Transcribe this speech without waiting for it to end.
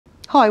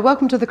Hi,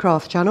 welcome to the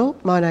Craft Channel.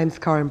 My name's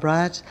Corinne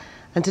Bradd,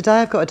 and today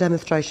I've got a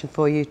demonstration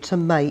for you to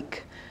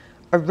make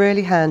a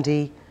really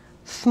handy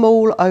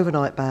small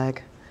overnight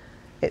bag.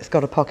 It's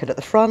got a pocket at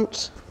the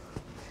front,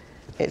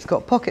 it's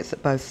got pockets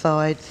at both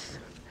sides,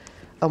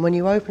 and when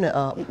you open it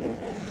up,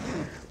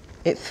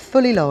 it's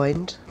fully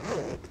lined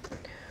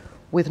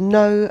with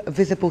no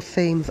visible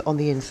seams on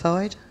the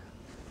inside.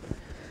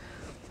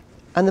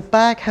 And the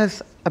bag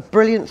has a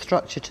brilliant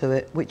structure to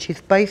it, which is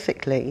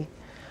basically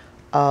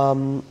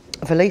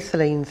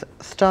Vlieseline's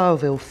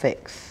Style-Vil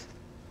Fix.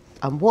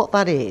 And what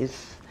that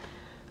is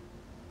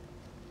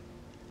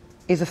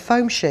a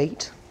foam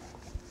sheet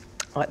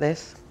like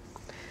this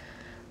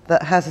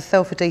that has a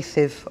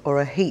self-adhesive or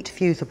a heat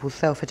fusible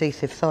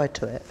self-adhesive side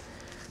to it.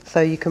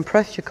 So you can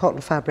press your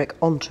cotton fabric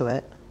onto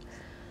it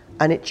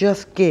and it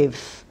just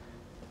gives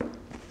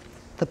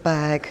the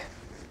bag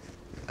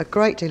a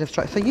great deal of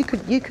structure. So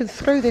you could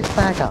screw this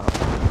bag up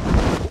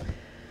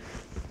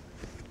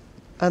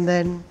and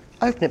then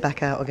open it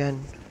back out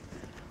again,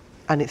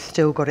 and it's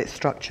still got its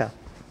structure.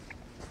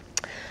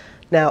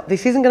 Now,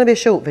 this isn't going to be a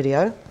short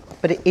video,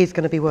 but it is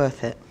going to be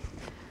worth it.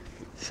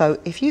 So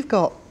if you've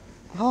got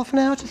half an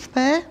hour to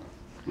spare,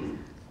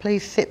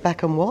 please sit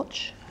back and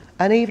watch.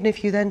 And even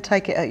if you then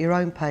take it at your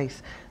own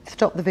pace,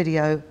 stop the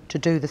video to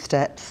do the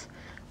steps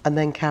and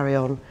then carry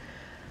on,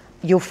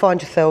 you'll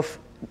find yourself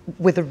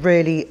with a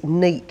really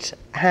neat,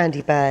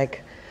 handy bag.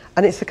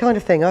 And it's the kind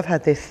of thing, I've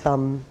had this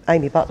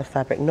Amy Butler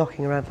fabric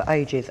knocking around for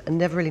ages and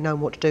never really known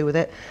what to do with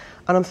it.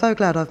 And I'm so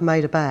glad I've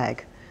made a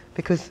bag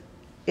because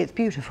it's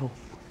beautiful.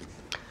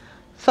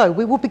 So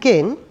we will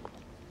begin.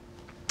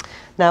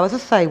 Now, as I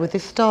say, with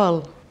this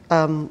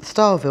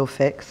Style-Vil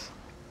Fix,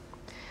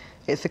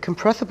 it's a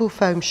compressible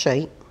foam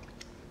sheet,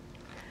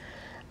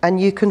 and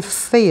you can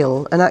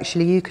feel, and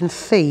actually you can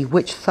see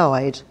which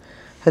side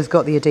has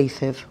got the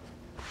adhesive.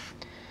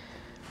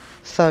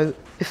 So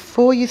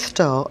before you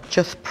start,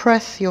 just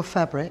press your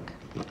fabric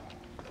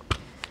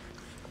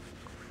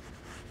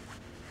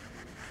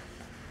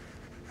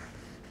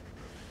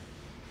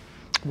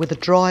with a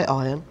dry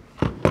iron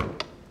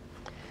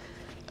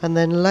and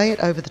then lay it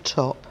over the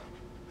top.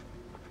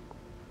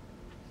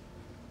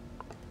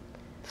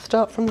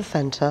 Start from the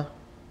centre,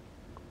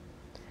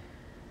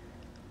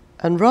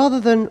 and rather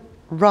than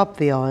rub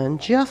the iron,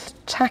 just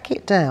tack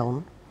it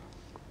down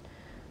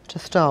to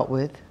start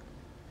with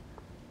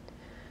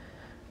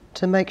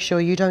to make sure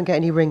you don't get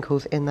any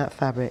wrinkles in that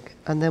fabric.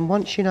 And then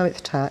once you know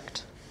it's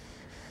tacked,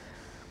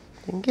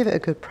 you can give it a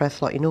good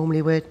press like you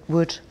normally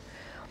would.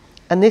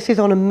 And this is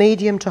on a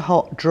medium to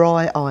hot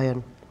dry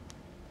iron.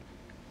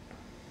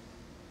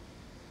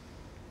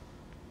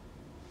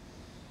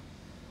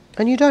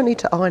 And you don't need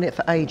to iron it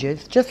for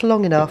ages, just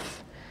long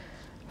enough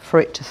for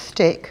it to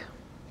stick.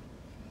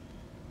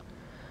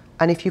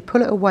 And if you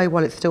pull it away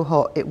while it's still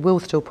hot, it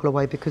will still pull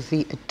away because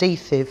the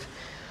adhesive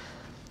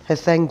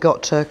has then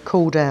got to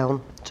cool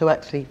down to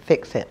actually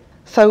fix it.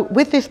 So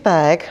with this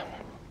bag,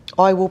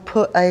 I will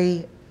put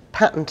a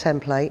pattern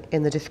template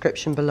in the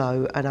description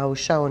below, and I will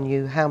show on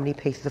you how many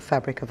pieces of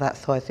fabric of that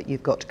size that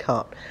you've got to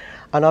cut.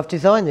 And I've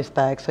designed this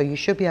bag so you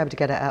should be able to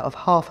get it out of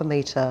 1/2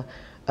 metre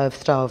of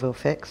Style-Vil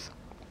Fix.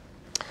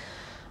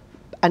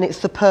 And it's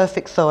the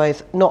perfect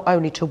size not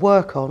only to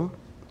work on,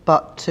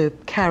 but to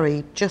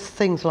carry just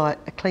things like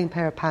a clean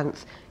pair of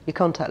pants, your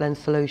contact lens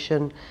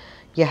solution,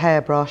 your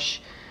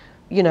hairbrush,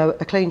 you know,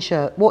 a clean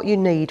shirt, what you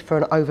need for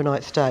an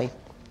overnight stay.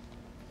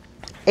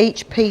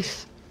 Each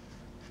piece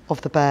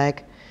of the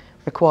bag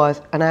requires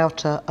an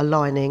outer, a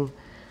lining,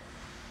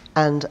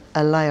 and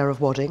a layer of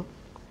wadding.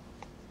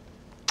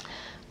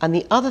 And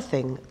the other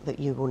thing that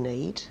you will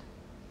need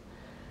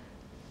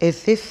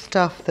is this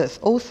stuff that's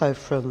also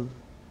from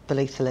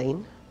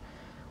Vlieseline,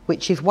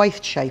 which is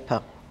waist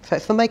shaper. So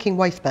it's for making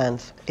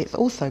waistbands. It's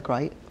also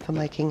great for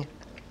making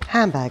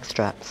handbag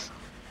straps.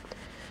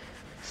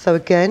 So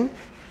again,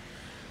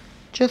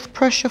 just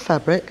press your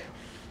fabric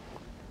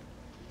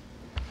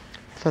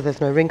so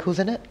there's no wrinkles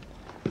in it.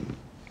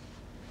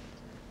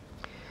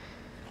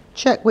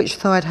 Check which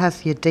side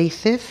has the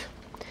adhesive.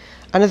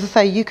 And as I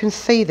say, you can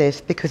see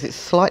this because it's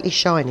slightly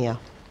shinier.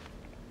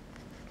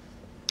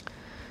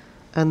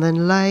 And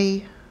then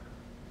lay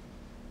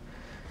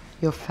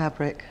your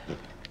fabric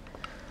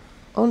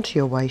onto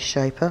your waist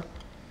shaper.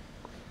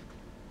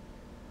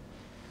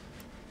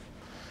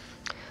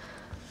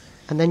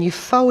 And then you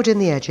fold in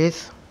the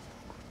edges.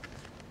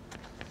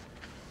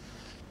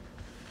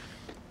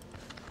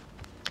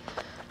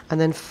 And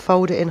then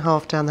fold it in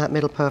half down that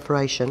middle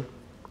perforation.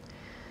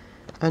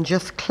 And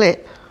just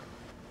clip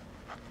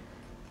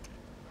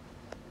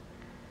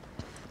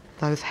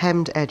those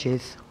hemmed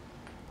edges.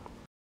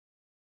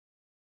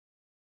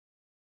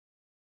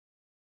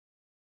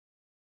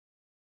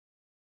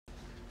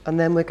 And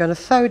then we're going to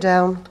sew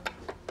down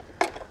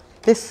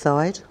this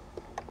side.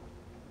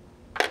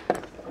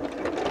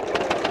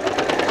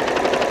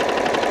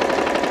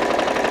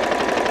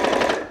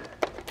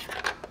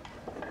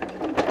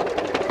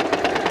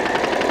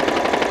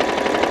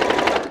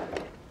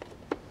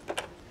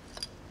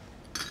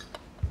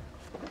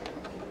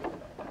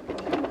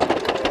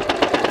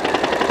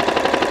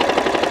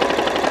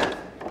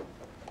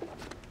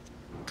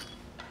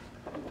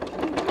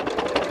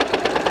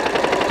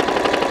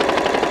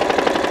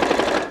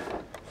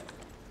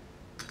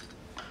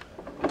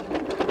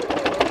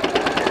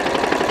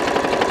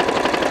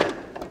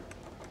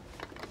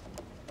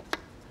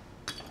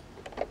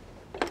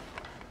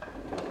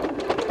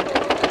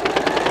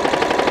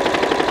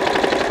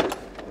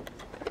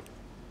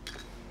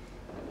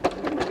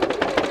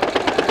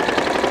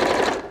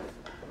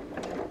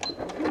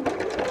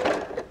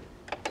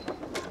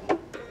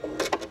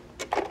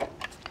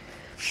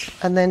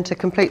 And then to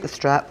complete the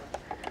strap,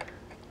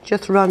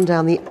 just run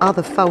down the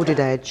other folded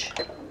edge,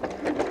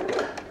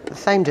 the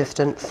same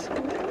distance.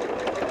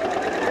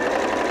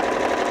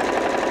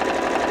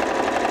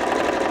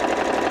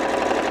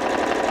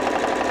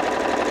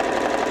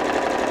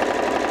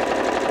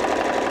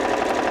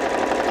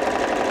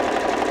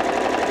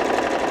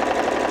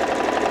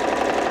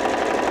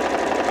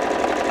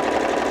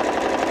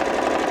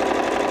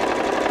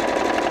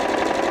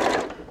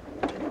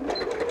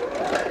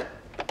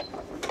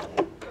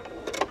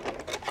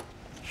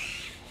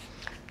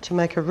 To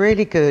make a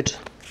really good,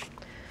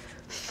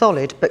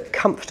 solid but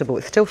comfortable.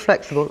 It's still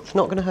flexible, it's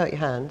not going to hurt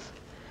your hands.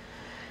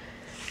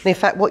 And in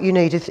fact what you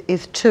need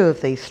is 2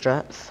 of these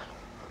straps.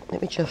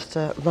 Let me just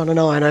run an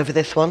iron over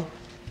this one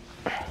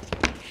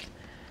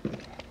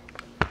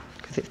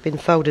because it's been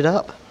folded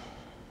up.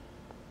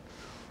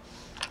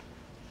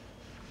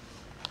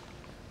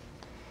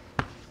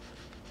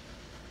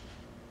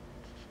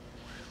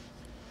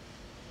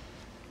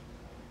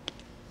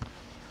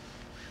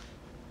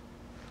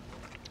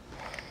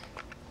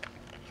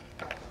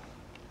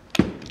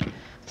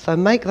 So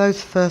make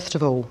those first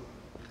of all,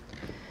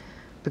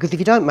 because if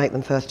you don't make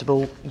them first of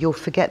all, you'll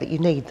forget that you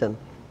need them.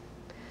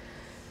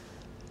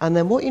 And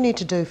then what you need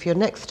to do for your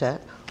next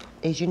step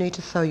is you need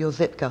to sew your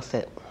zip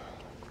gusset.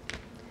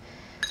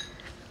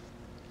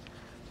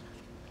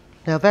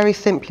 Now very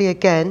simply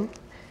again,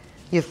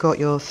 you've got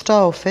your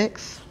Style-Vil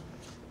Fix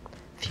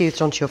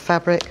fused onto your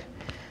fabric,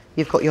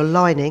 you've got your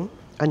lining,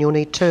 and you'll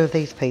need 2 of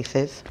these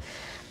pieces,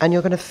 and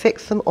you're going to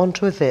fix them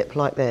onto a zip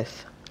like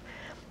this.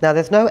 Now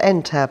there's no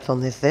end tabs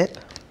on this zip,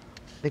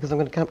 because I'm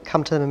going to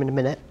come to them in a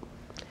minute.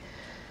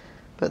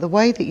 But the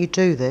way that you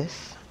do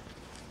this,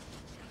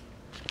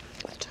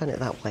 let's turn it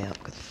that way up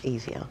because it's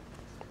easier.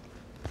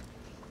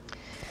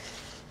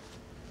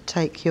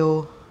 Take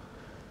your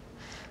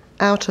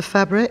outer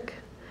fabric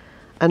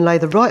and lay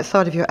the right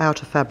side of your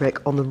outer fabric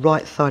on the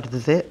right side of the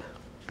zip.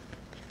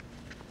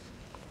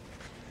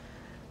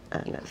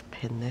 And let's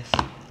pin this.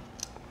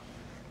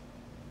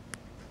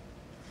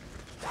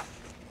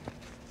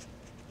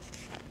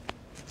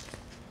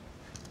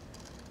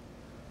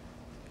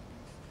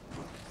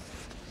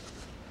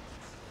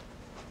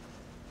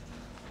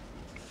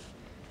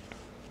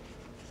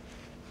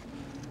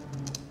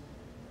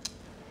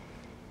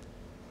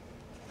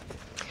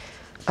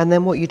 And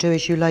then what you do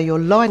is you lay your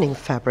lining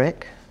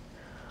fabric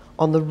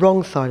on the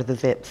wrong side of the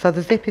zip. So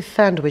the zip is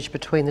sandwiched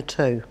between the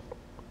 2.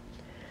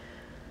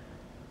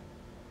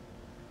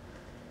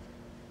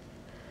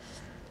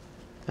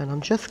 And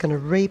I'm just going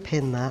to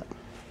repin that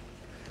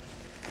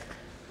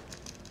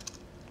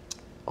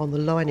on the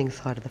lining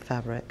side of the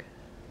fabric.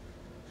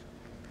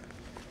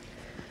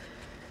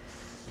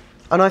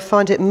 And I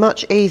find it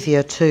much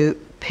easier to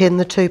pin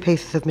the 2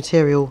 pieces of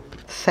material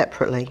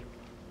separately,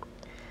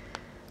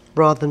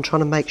 rather than trying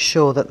to make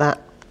sure that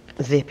that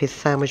zip is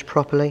sandwiched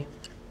properly.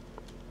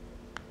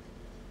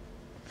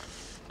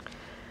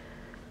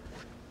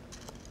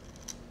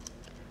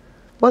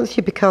 Once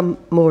you become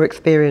more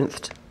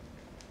experienced,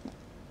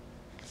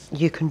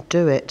 you can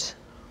do it,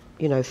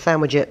 you know,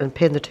 sandwich it and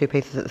pin the 2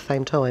 pieces at the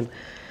same time.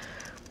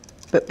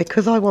 But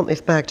because I want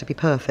this bag to be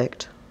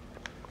perfect,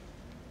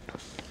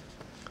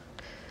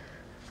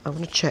 I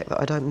want to check that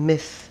I don't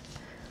miss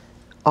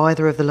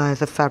either of the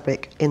layers of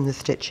fabric in the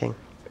stitching.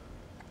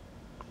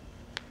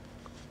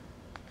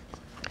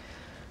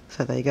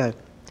 So there you go.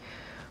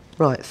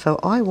 Right, so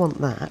I want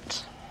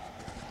that.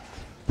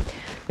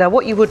 Now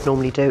what you would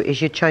normally do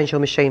is you'd change your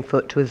machine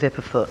foot to a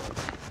zipper foot.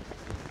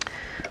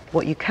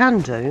 What you can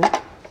do,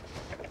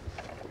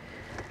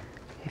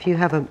 if you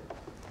have a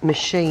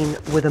machine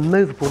with a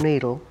movable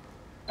needle,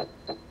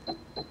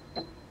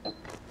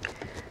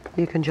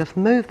 you can just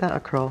move that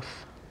across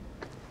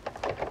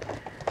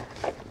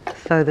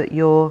so that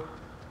your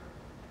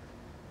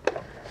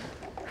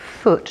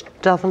foot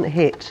doesn't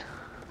hit,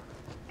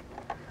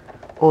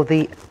 or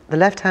the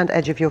left-hand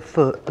edge of your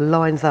foot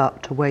lines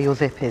up to where your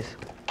zip is.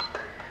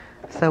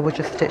 So we'll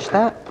just stitch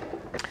that.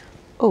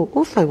 Oh,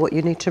 also what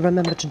you need to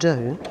remember to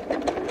do,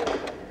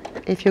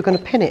 if you're going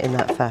to pin it in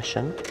that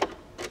fashion,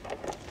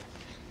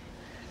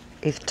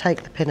 is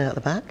take the pin out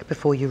the back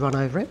before you run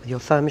over it with your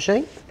sewing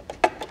machine.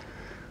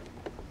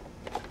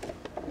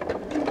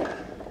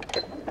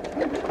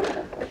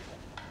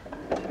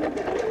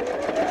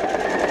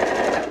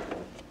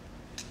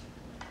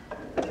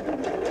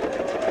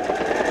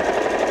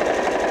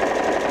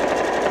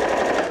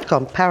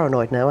 I'm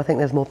paranoid now. I think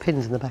there's more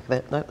pins in the back of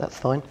it. No, that's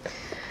fine.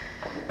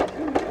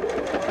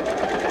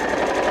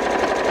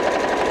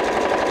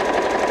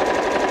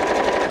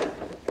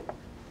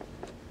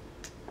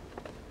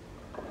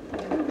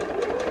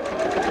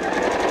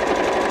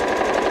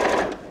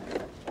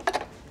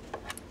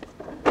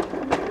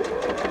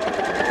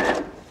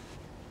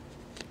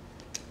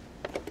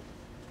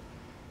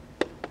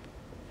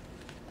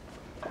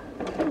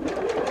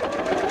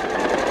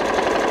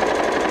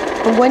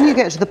 And when you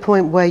get to the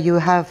point where you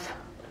have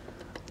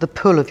the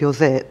pull of your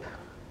zip,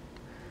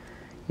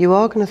 you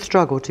are going to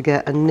struggle to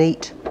get a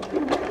neat,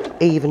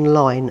 even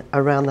line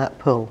around that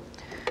pull.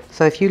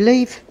 So if you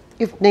leave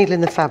your needle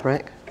in the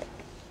fabric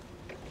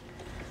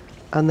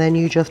and then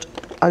you just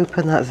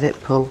open that zip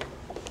pull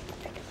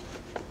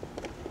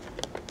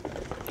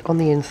on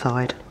the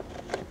inside.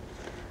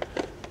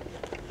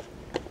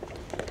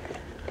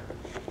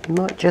 You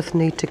might just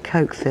need to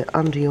coax it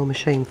under your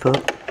machine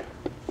foot.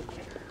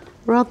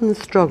 Rather than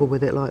struggle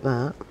with it like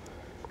that,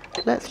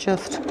 let's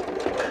just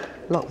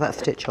lock that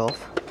stitch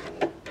off.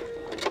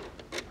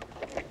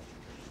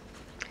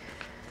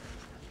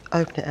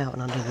 Open it out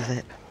and under the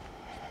zip.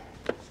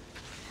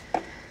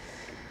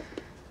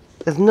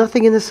 There's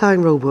nothing in the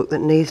sewing rule book that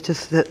needs to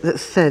that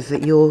says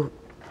that your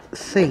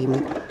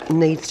seam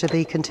needs to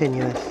be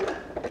continuous.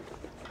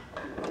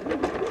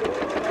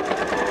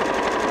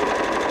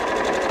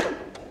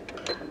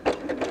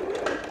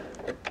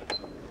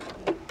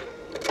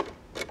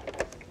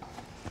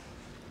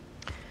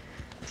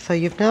 So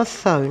you've now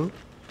sewn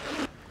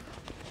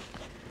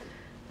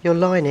your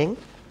lining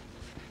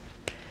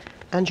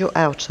and your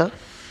outer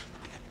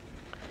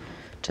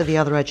to the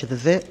other edge of the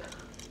zip.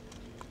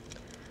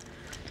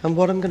 And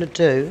what I'm going to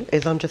do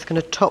is I'm just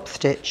going to top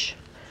stitch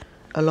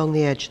along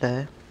the edge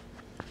there.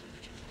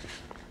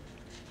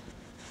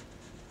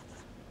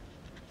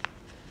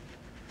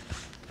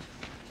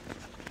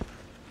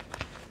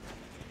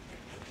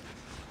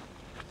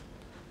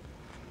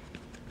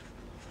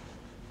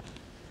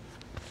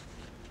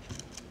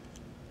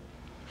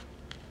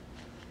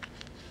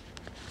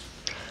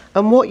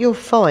 And what you'll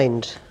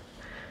find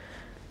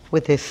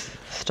with this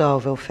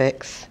Style-Vil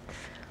Fix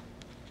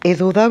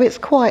is, although it's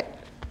quite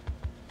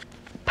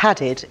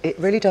padded, it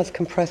really does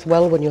compress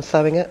well when you're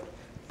sewing it.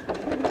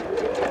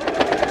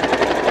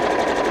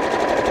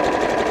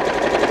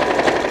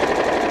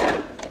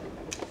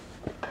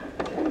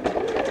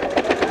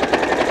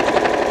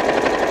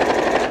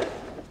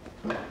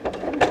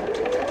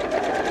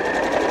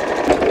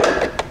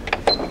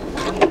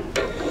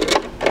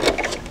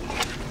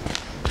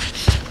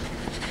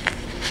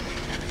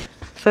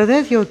 So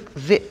there's your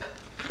zip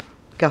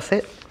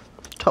gusset,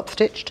 top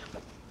stitched.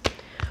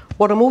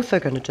 What I'm also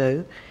going to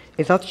do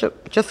is I'm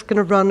just going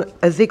to run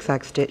a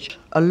zigzag stitch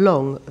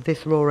along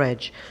this raw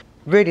edge.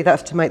 Really,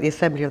 that's to make the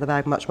assembly of the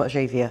bag much, much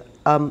easier.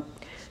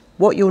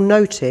 What you'll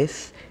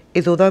notice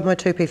is, although my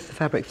two pieces of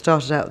fabric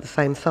started out at the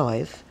same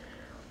size,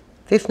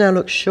 this now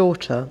looks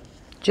shorter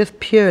just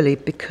purely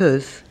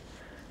because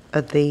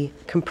of the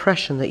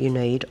compression that you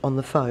need on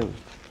the foam.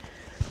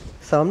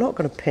 So I'm not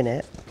going to pin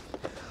it.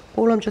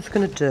 All I'm just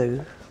going to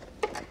do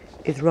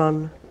is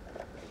run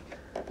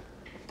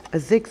a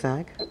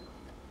zigzag,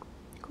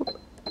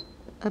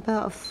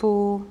 about a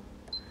 4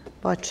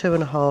 by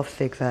 2.5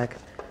 zigzag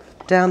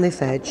down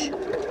this edge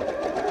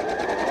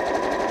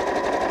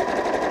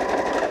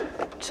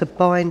to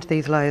bind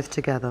these layers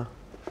together.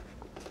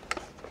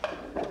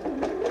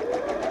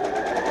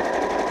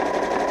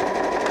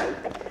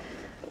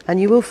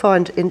 And you will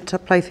find in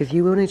places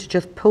you will need to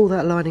just pull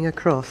that lining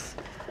across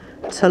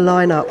to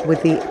line up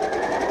with the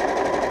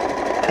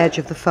edge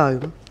of the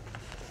foam.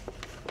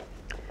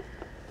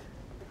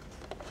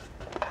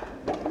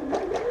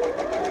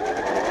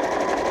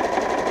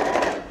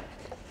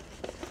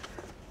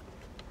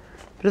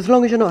 But as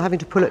long as you're not having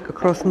to pull it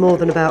across more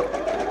than about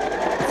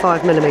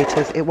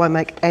 5mm, it won't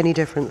make any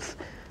difference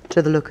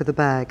to the look of the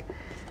bag.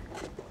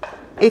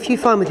 If you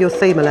find with your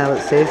seam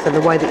allowances and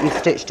the way that you've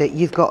stitched it,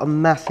 you've got a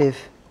massive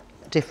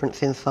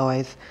difference in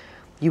size,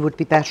 you would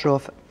be better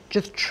off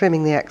just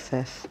trimming the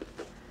excess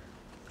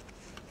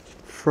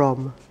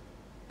from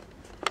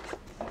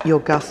your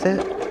gusset.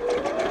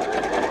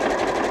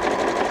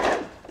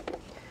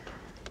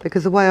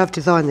 Because the way I've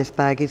designed this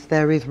bag is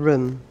there is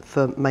room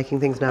for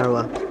making things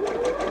narrower.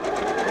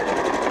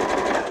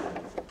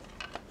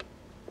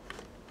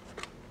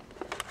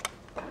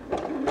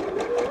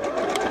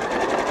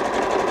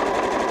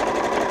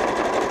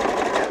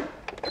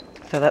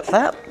 So that's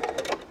that.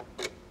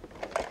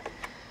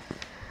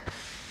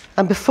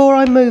 And before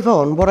I move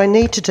on, what I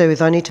need to do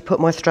is I need to put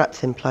my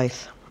straps in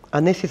place.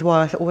 And this is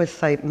why I always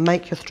say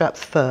make your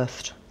straps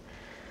first.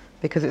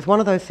 Because it's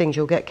one of those things,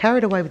 you'll get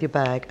carried away with your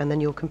bag and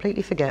then you'll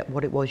completely forget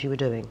what it was you were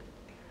doing.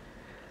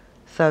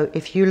 So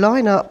if you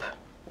line up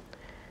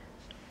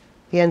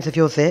the ends of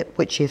your zip,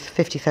 which is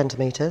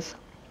 50cm,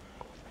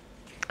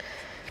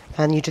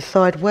 and you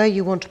decide where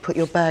you want to put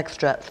your bag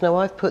straps. Now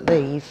I've put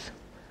these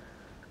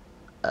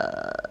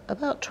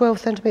about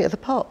 12cm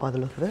apart by the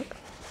look of it.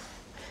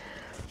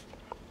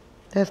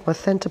 There's my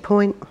centre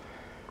point.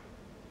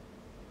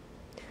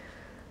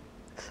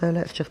 So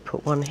let's just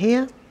put one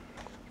here.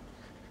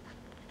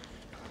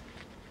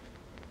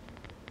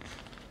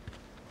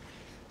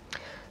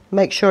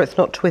 Make sure it's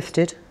not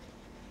twisted.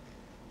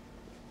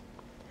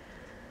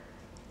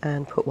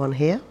 And put one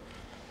here.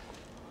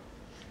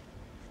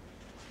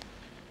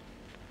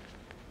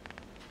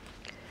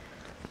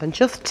 And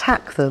just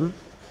tack them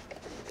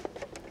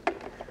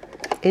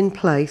in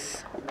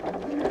place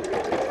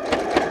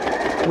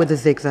with a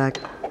zigzag.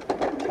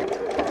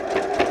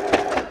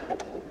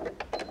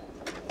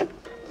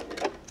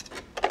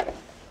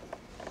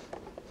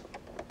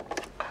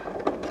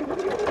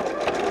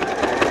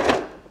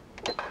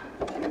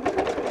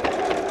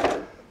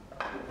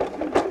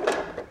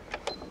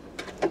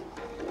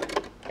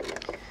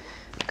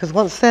 because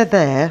once they're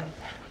there,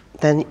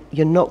 then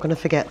you're not going to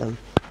forget them.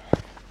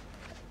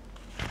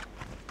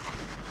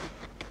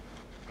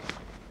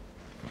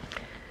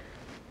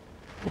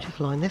 Just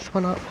line this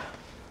one up.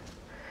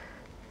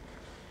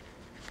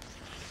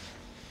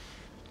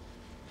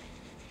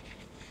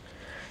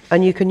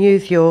 And you can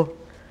use your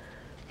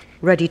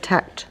ready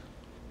tacked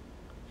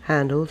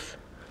handles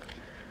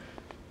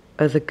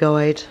as a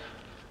guide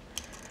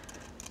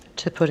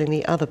to putting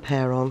the other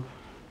pair on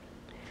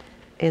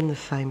in the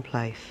same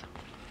place.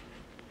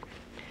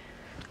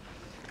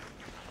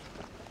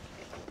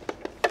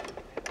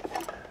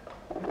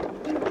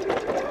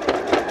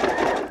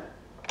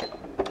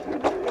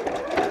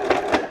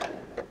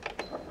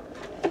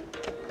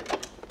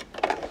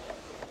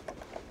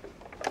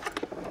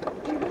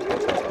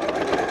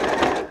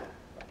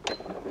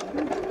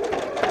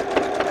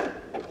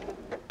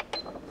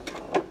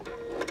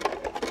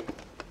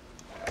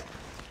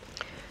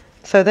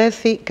 So there's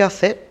the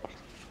gusset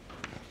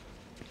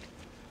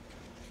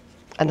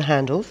and the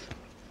handles.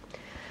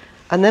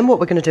 And then what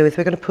we're going to do is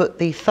we're going to put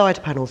the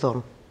side panels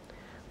on,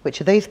 which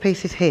are these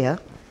pieces here,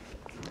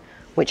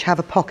 which have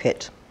a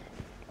pocket.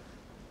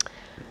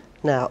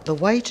 Now, the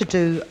way to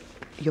do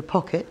your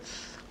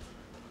pockets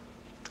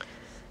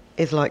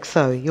is like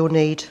so. You'll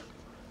need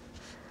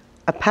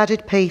a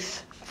padded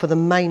piece for the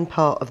main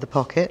part of the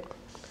pocket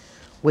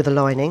with a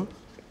lining.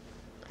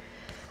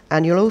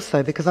 And you'll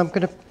also, because I'm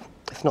going to,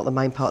 it's not the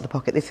main part of the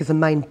pocket, this is the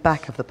main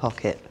back of the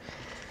pocket.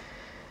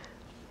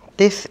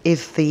 This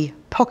is the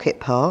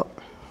pocket part,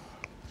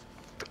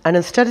 and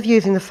instead of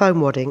using the foam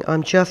wadding,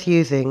 I'm just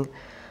using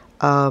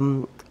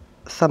some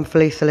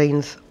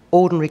Vlieseline's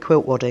ordinary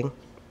quilt wadding,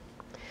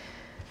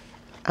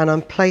 and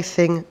I'm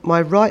placing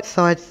my right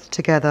sides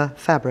together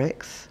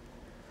fabrics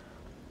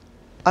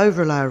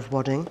over a layer of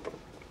wadding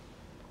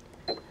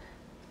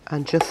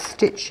and just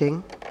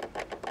stitching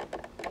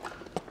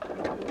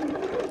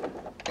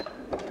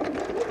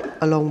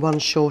along one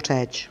short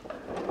edge.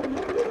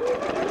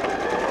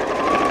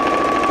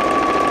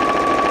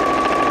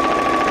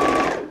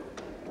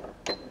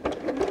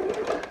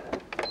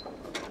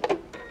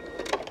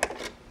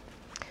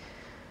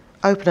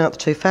 Open out the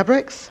two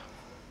fabrics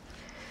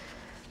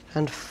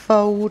and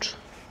fold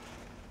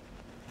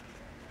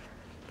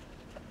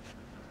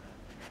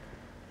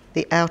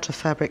the outer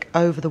fabric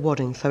over the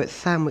wadding, so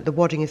it's the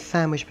wadding is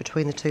sandwiched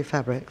between the two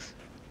fabrics.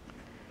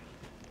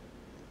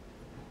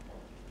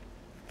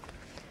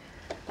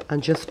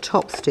 And just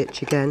top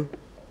stitch again.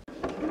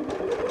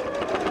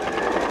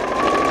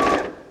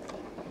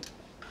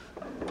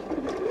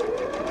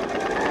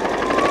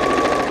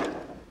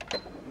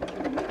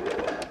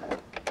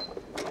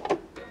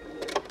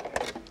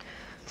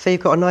 So you've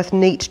got a nice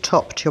neat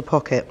top to your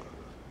pocket.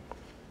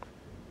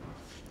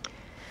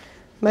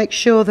 Make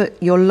sure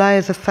that your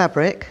layers of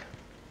fabric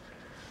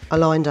are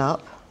lined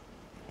up,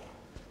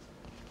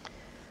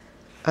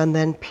 and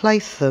then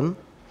place them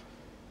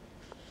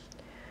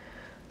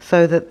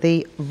so that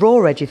the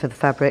raw edges of the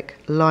fabric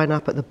line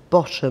up at the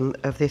bottom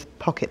of this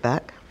pocket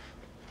back.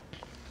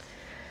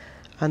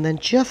 And then,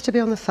 just to be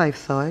on the safe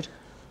side,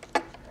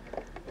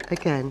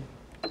 again,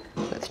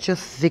 let's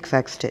just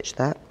zigzag stitch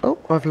that. Oh,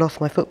 I've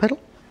lost my foot pedal.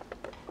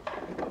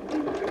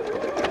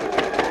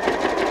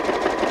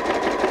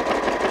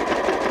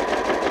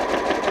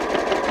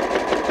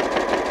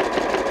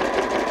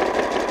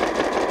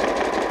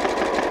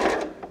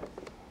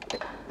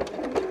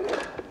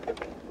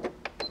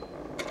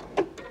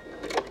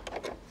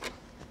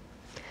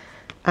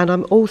 And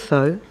I'm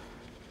also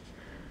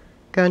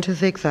going to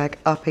zigzag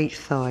up each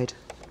side.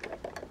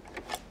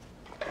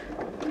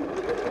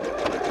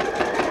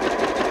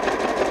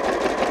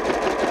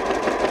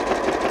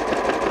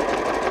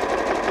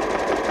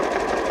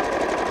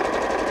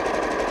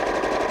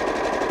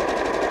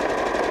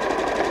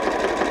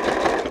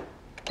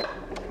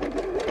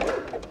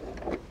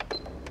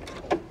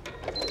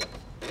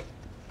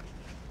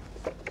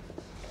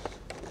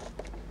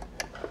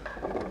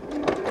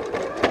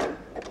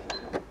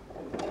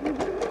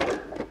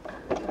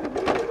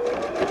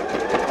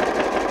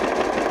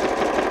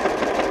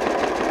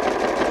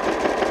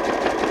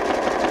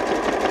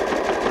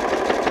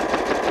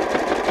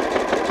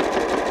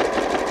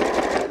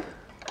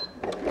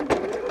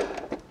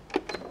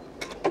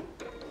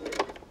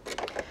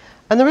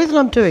 And the reason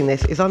I'm doing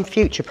this is I'm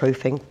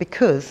future-proofing,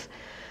 because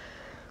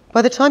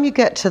by the time you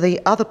get to the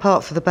other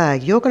parts of the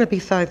bag, you're going to be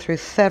sewing through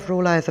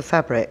several layers of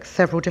fabric,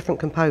 several different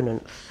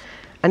components.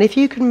 And if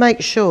you can make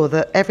sure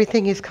that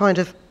everything is kind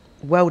of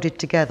welded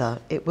together,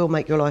 it will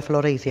make your life a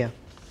lot easier.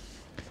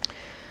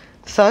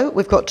 So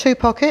we've got two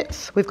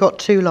pockets, we've got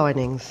two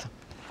linings.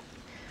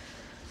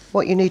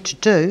 What you need to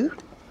do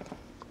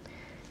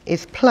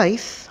is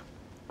place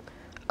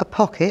a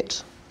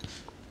pocket,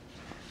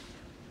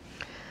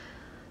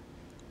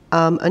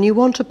 and you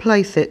want to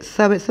place it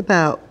so it's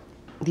about,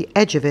 the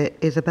edge of it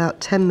is about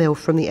 10 mil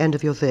from the end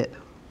of your zip.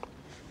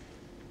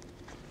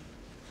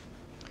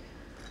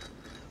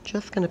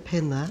 Just going to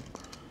pin that.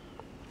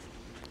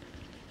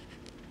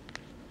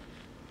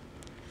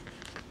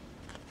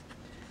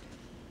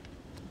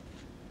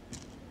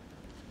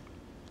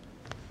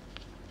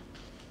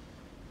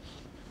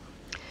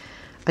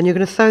 and you're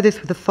going to sew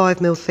this with a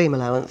 5mm seam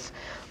allowance.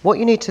 What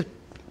you need to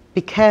be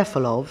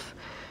careful of,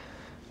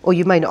 or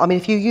you may not, I mean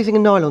if you're using a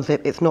nylon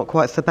zip it's not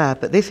quite so bad,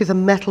 but this is a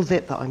metal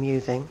zip that I'm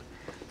using.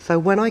 So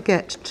when I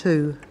get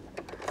to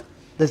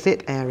the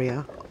zip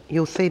area,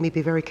 you'll see me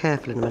be very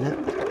careful in a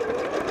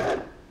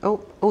minute.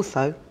 Oh,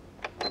 also,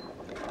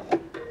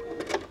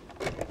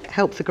 it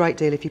helps a great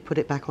deal if you put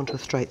it back onto a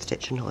straight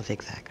stitch and not a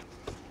zigzag.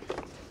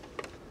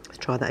 Let's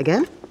try that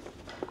again.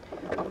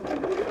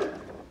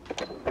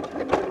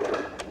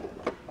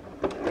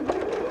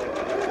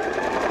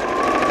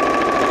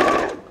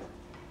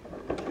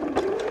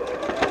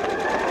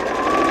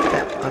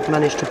 I've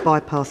managed to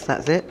bypass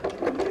that zip.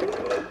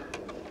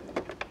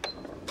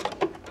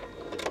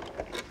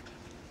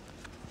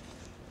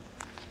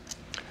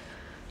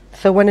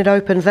 So when it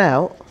opens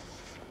out,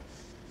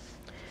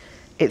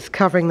 it's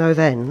covering those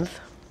ends.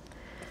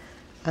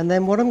 And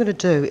then what I'm going to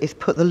do is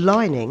put the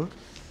lining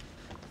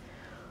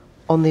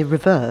on the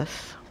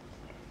reverse.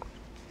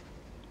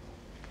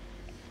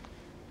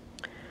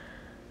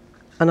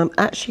 And I'm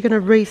actually going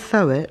to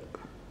re-sew it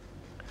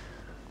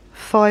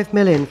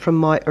 5mm in from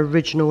my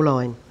original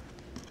line.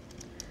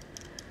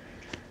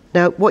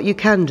 Now what you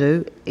can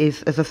do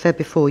is, as I said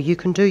before, you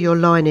can do your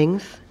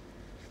linings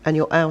and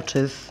your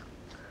outers,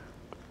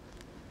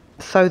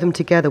 sew them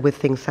together with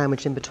things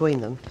sandwiched in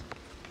between them.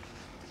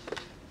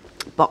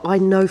 But I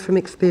know from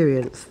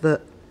experience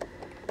that,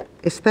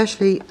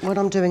 especially when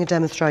I'm doing a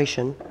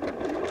demonstration,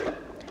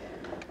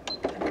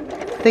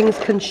 things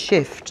can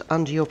shift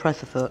under your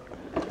presser foot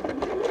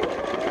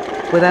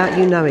without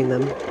you knowing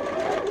them.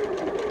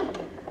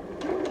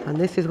 And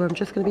this is where I'm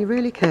just going to be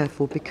really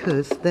careful,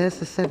 because there's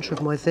the centre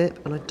of my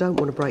zip and I don't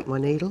want to break my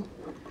needle.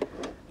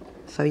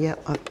 So yeah,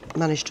 I've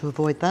managed to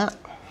avoid that.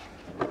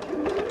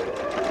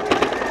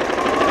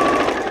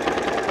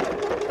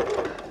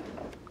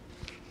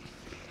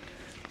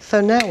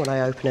 So now when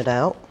I open it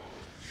out,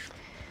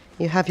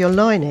 you have your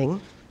lining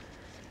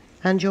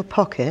and your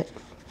pocket,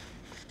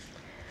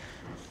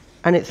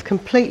 and it's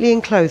completely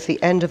enclosed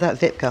the end of that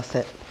zip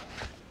gusset.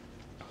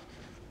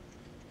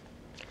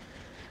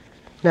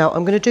 Now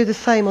I'm going to do the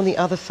same on the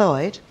other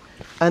side,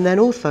 and then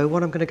also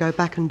what I'm going to go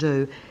back and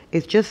do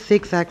is just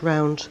zigzag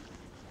round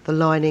the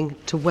lining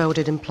to weld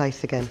it in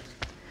place again.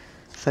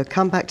 So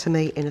come back to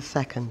me in a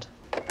second.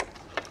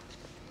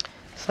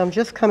 So I'm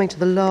just coming to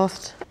the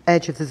last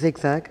edge of the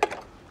zigzag.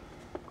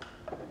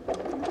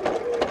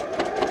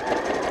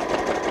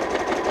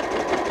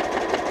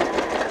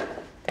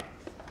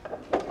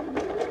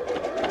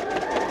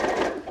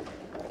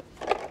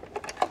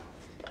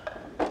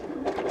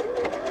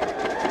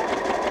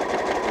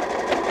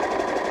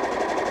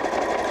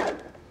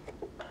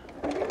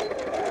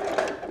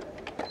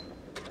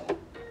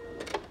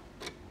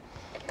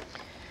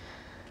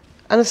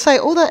 And I say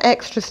all that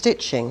extra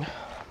stitching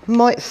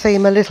might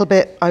seem a little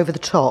bit over the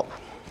top,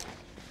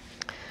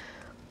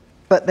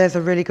 but there's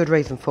a really good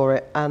reason for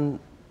it, and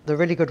the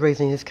really good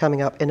reason is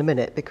coming up in a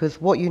minute, because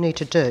what you need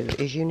to do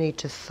is you need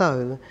to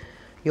sew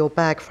your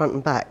bag front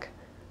and back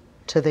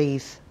to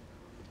these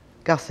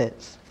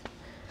gussets.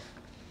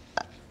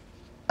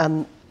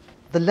 And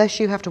the less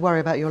you have to worry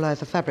about your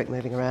layers of fabric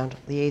moving around,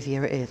 the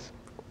easier it is.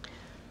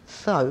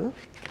 So,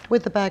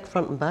 with the bag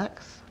front and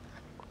backs,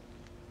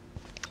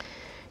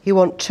 you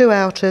want 2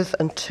 outers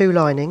and 2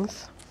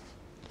 linings.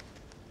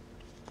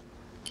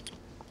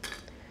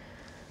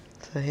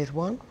 So here's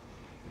one,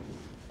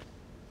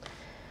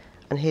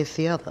 and here's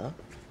the other.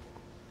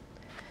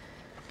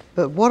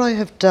 But what I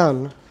have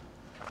done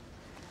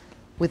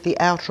with the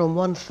outer on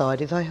one side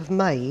is I have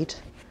made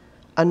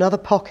another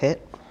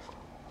pocket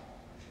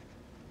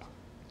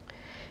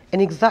in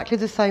exactly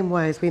the same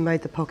way as we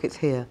made the pockets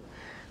here.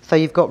 So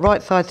you've got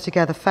right sides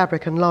together,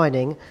 fabric and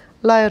lining,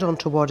 layered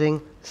onto wadding,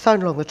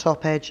 sewn along the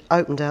top edge,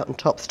 opened out and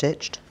top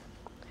stitched.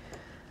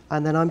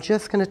 And then I'm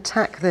just going to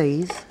tack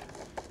these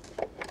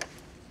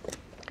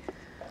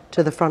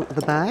to the front of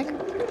the bag.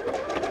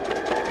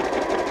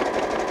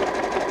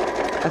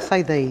 I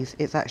say these,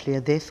 it's actually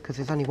a this because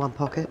there's only one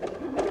pocket.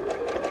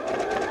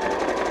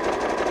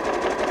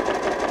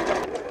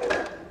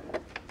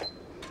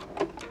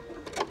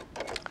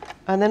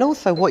 And then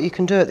also what you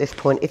can do at this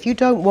point, if you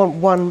don't want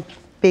one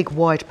big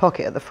wide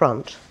pocket at the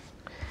front,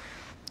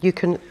 you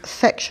can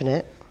section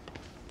it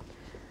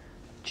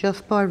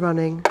just by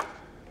running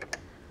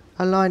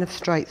a line of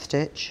straight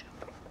stitch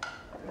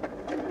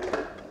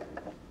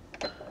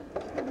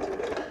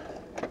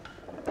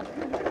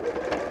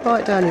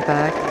right down your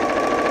bag.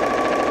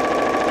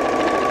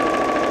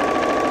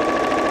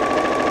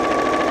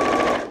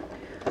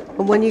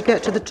 And when you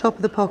get to the top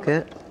of the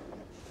pocket,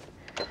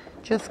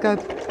 just go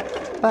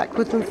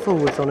backwards and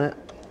forwards on it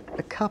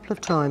a couple of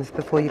times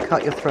before you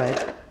cut your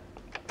thread.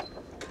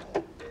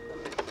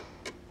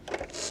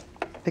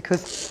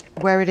 Because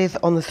where it is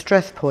on the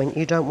stress point,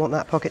 you don't want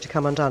that pocket to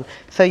come undone.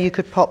 So you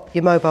could pop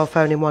your mobile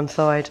phone in one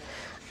side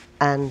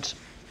and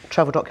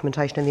travel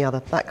documentation in the other,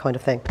 that kind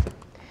of thing.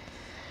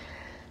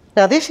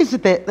 Now this is the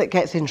bit that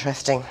gets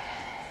interesting,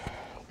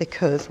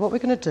 because what we're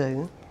going to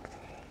do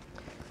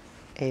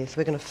is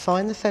we're going to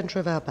find the centre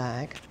of our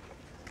bag,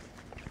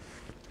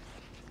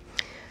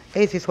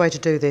 Easiest way to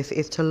do this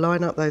is to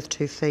line up those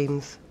two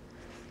seams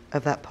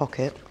of that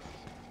pocket,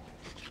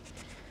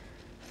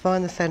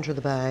 find the centre of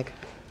the bag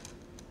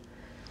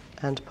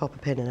and pop a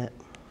pin in it.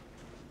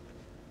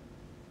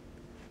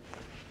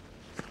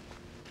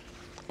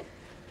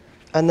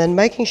 And then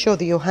making sure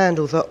that your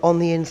handles are on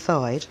the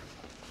inside,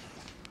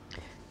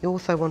 you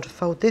also want to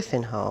fold this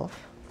in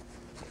half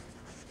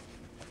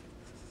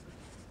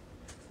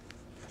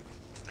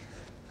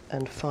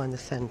and find the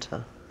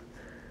centre,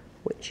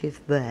 which is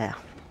there.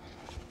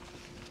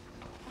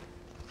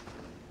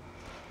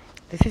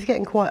 This is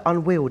getting quite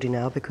unwieldy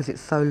now because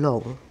it's so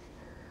long,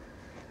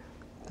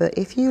 but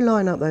if you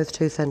line up those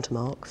two centre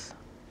marks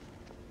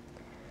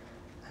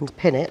and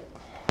pin it,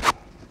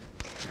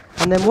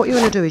 and then what you're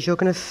going to do is you're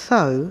going to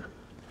sew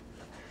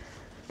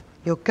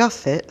your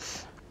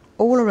gussets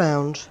all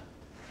around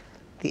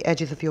the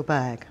edges of your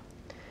bag.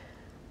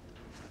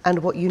 And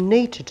what you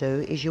need to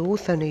do is you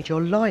also need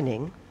your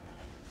lining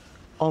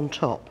on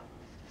top.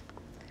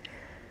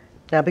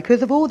 Now,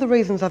 because of all the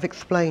reasons I've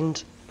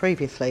explained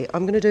previously,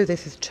 I'm going to do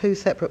this as two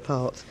separate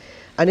parts.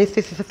 And if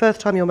this is the first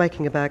time you're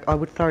making a bag, I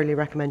would thoroughly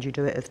recommend you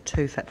do it as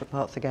two separate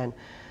parts again.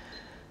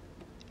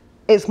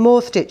 It's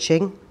more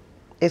stitching,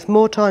 it's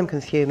more time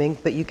consuming,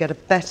 but you get a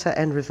better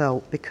end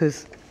result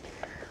because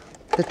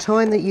the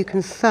time that you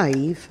can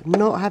save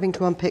not having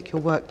to unpick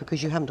your work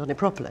because you haven't done it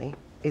properly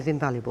is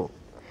invaluable.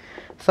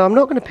 So I'm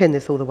not going to pin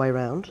this all the way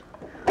around,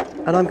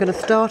 and I'm going to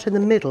start in the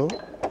middle,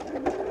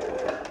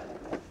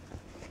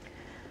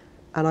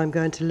 and I'm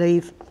going to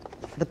leave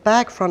the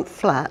bag front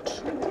flat,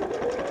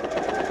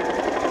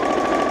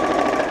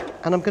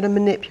 and I'm going to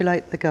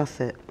manipulate the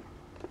gusset.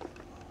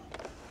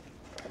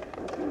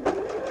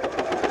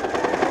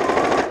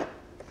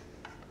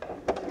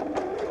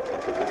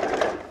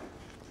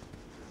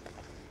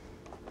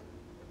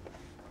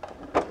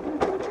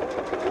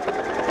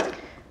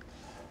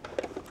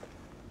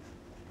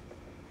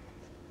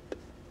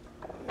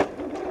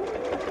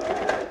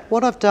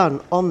 What I've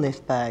done on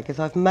this bag is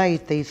I've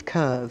made these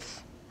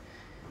curves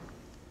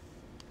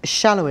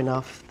shallow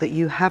enough that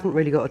you haven't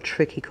really got a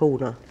tricky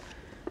corner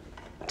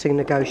to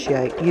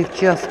negotiate. You've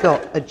just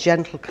got a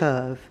gentle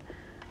curve,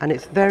 and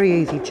it's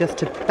very easy just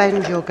to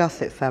bend your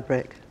gusset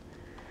fabric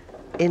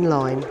in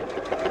line .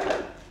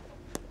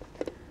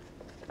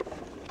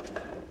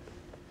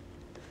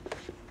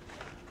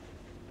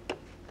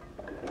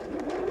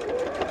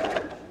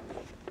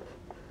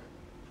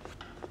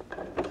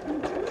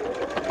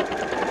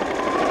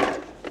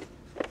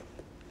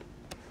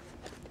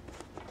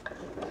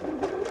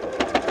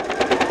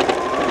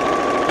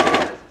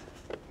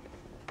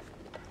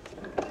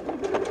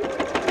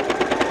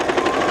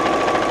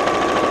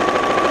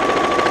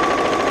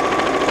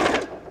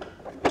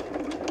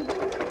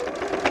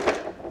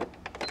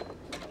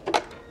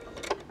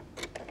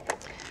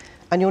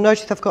 And you'll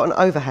notice I've got an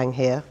overhang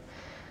here.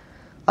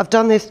 I've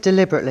done this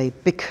deliberately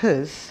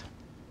because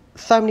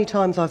so many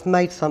times I've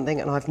made something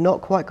and I've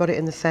not quite got it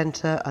in the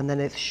centre, and then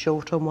it's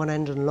short on one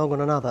end and long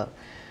on another.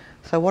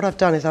 So what I've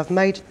done is I've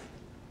made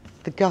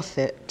the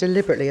gusset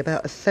deliberately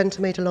about 1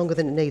 centimetre longer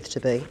than it needs to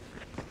be,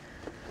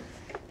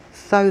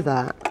 so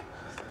that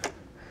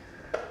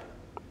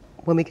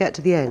when we get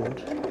to the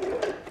end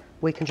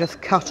we can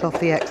just cut off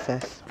the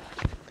excess,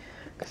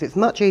 because it's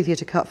much easier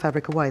to cut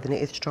fabric away than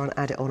it is to try and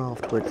add it on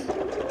afterwards.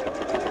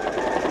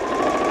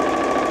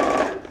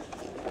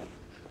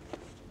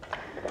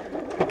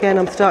 Again,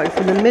 I'm starting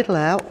from the middle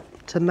out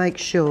to make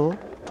sure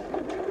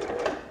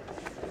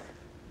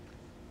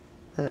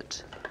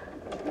that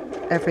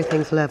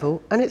everything's level,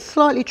 and it's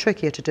slightly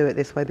trickier to do it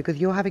this way because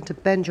you're having to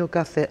bend your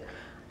gusset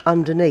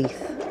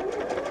underneath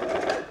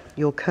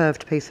your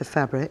curved piece of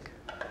fabric,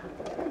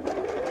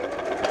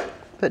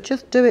 but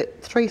just do it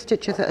 3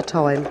 stitches at a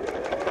time,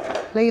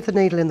 leave the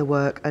needle in the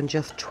work and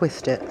just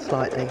twist it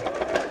slightly.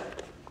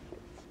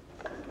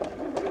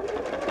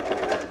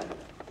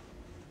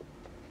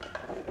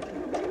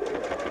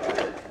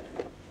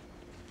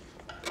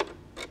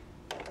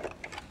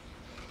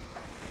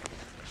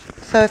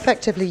 So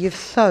effectively you've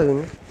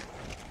sewn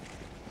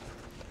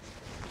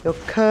your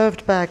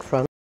curved bag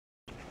front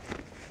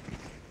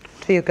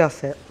to your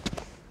gusset.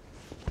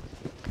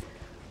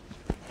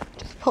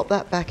 Just pop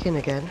that back in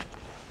again,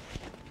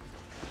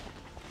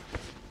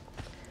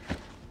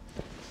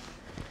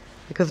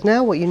 because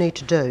now what you need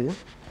to do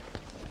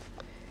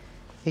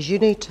is you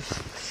need to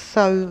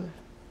sew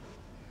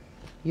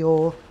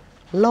your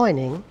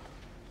lining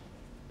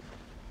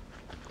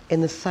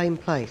in the same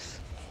place.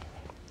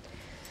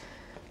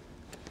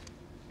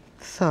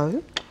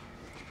 So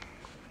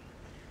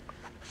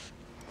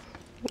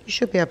what you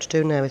should be able to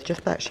do now is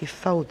just actually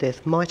fold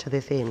this, mitre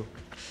this in.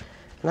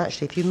 And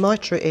actually if you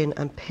mitre it in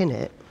and pin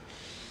it,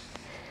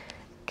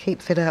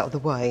 keeps it out of the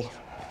way.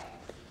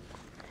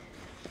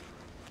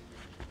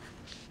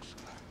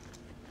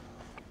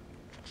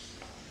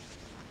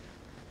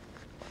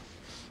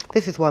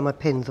 This is why my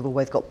pins have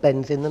always got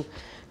bends in them,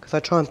 because I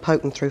try and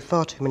poke them through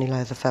far too many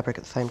layers of fabric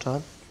at the same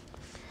time.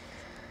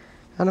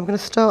 And I'm going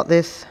to start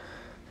this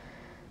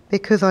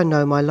because I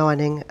know my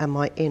lining and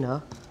my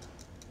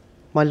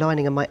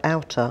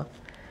outer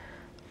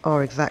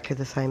are exactly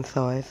the same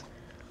size.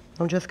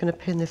 I'm just going to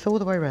pin this all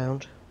the way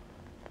around.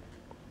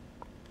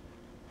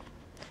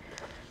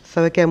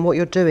 So again, what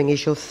you're doing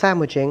is you're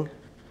sandwiching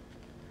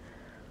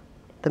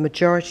the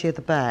majority of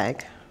the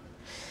bag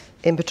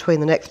in between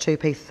the next two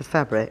pieces of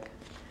fabric,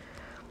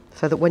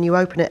 so that when you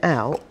open it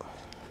out,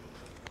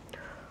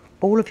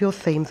 all of your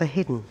seams are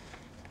hidden.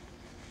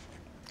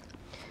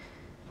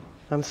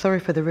 I'm sorry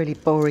for the really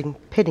boring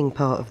pinning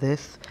part of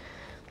this,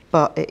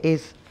 but it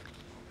is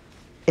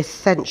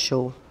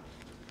essential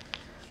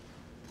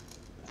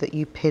that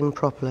you pin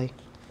properly.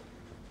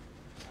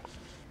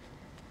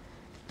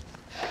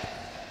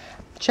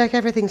 Check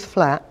everything's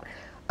flat,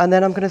 and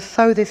then I'm going to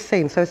sew this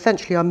seam. So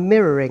essentially I'm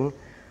mirroring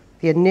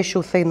the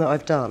initial seam that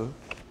I've done,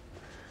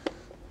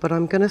 but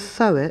I'm going to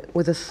sew it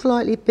with a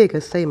slightly bigger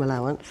seam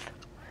allowance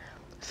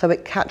so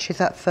it catches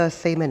that first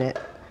seam in it,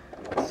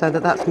 so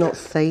that that's not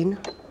seen.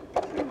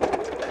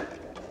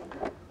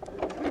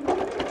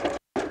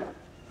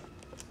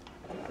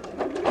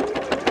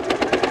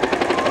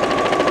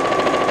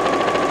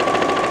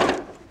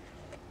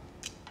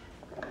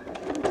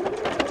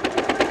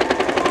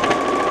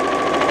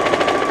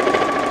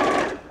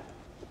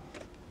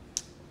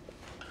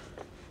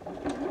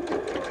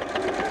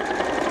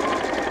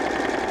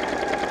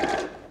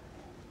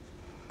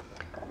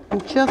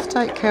 And just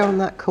take care on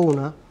that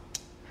corner.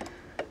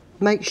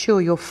 Make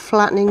sure you're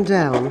flattening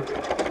down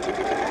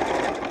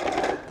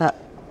that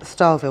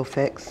Style-Vil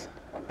Fix.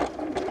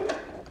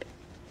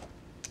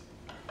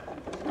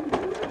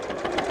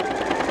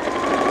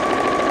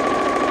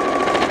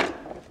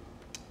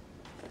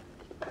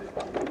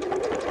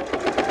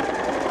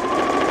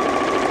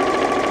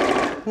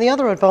 And the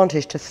other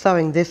advantage to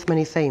sewing this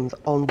many seams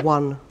on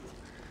one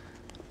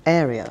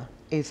area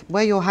is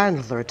where your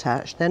handles are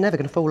attached, they're never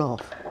going to fall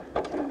off.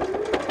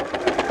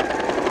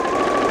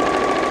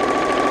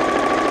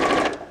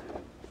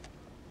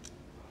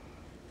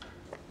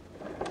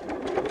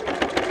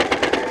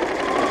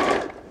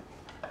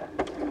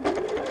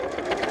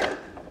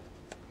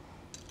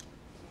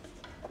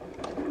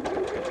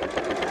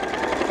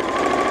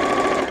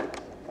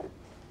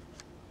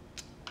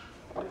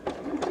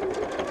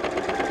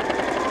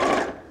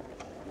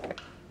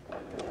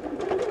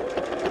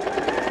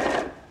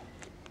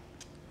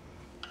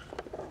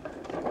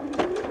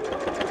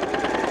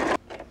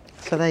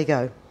 So there you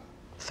go.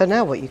 So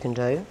now what you can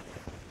do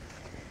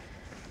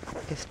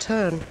is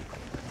turn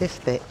this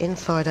bit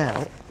inside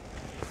out .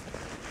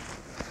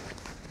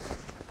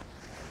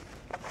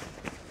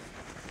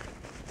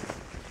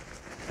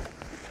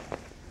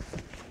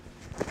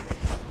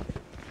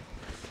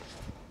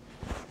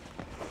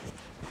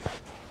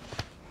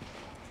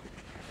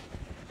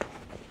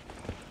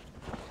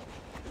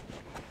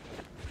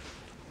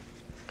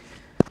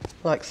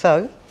 Like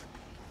so.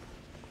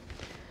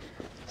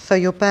 So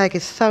your bag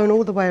is sewn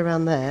all the way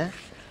around there,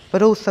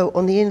 but also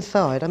on the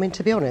inside. I mean,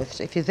 to be honest,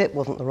 if your zip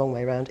wasn't the wrong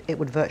way around, it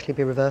would virtually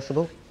be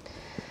reversible.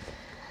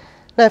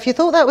 Now, if you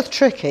thought that was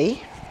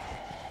tricky,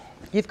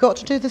 you've got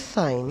to do the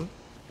same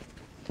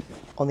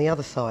on the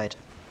other side.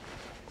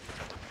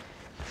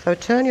 So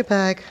turn your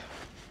bag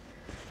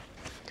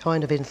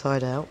kind of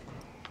inside out.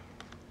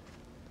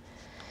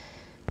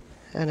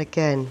 And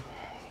again,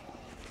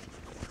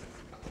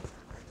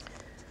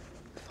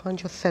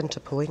 find your centre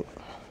point.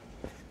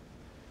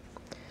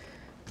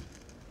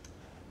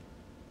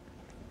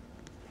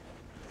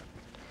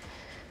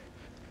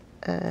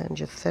 And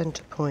your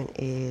centre point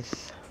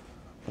is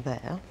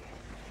there.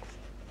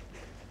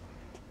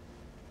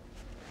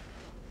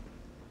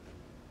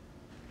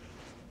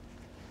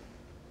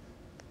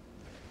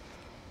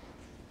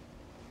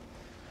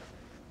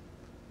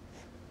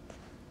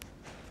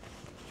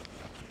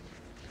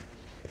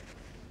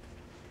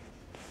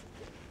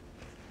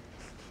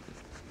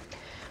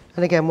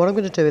 And again, what I'm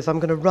going to do is I'm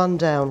going to run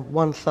down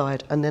one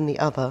side and then the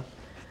other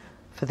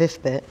for this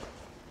bit.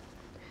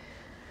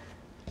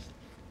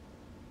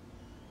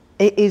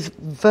 It is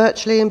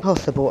virtually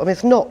impossible. I mean,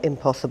 it's not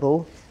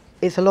impossible.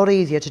 It's a lot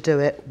easier to do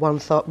it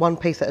one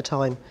piece at a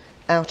time,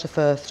 outer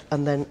first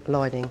and then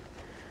lining.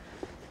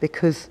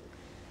 Because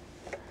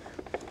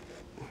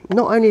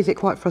not only is it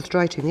quite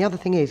frustrating, the other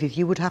thing is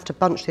you would have to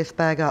bunch this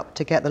bag up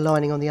to get the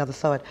lining on the other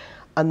side.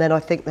 And then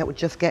I think that would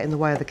just get in the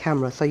way of the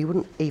camera, so you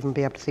wouldn't even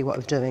be able to see what I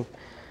was doing.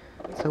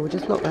 So we'll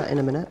just lock that in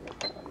a minute.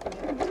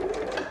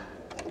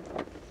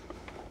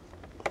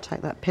 Take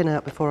that pin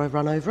out before I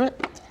run over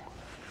it.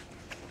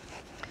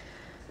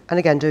 And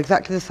again, do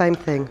exactly the same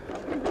thing.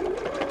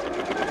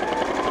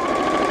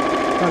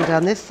 Run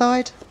down this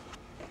side.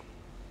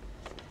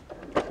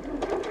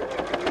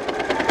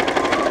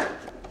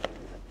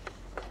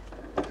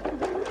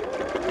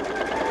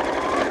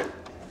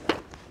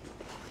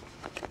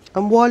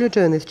 And while you're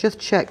doing this, just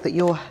check that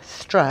your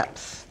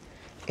straps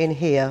in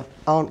here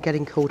aren't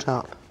getting caught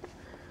up.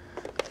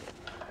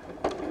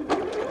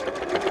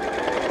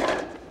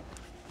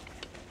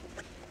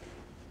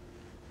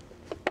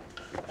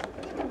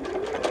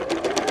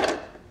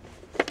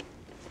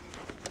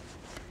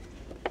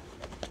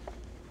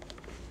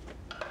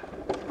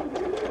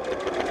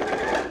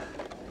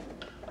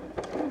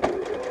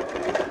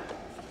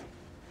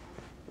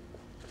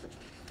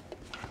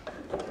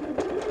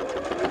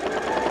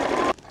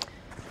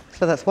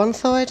 So that's one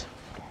side,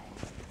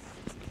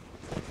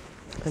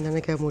 and then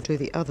again we'll do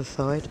the other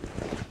side.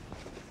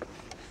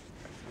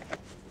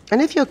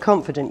 And if you're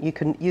confident, you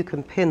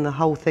can pin the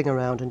whole thing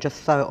around and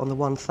just sew it on the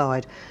one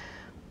side.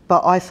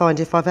 But I find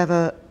if I've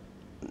ever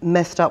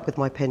messed up with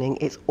my pinning,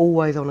 it's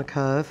always on a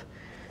curve.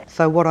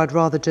 So what I'd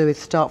rather do is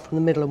start from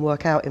the middle and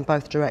work out in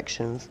both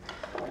directions,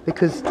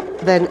 because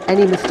then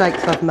any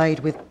mistakes I've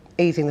made with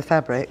easing the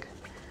fabric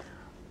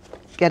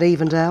get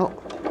evened out.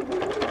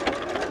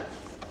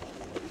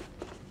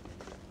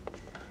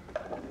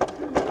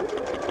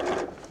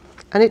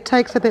 And it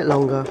takes a bit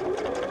longer.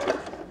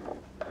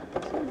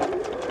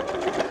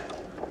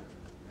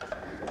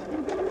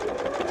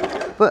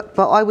 But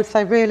I would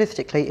say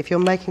realistically, if you're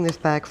making this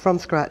bag from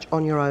scratch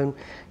on your own,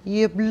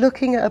 you're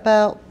looking at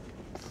about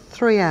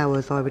 3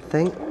 hours, I would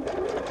think.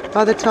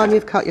 By the time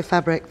you've cut your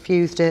fabric,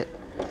 fused it,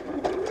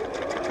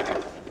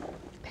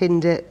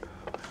 pinned it,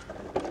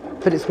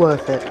 but it's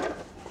worth it.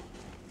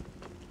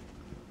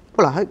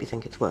 Well, I hope you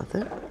think it's worth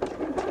it.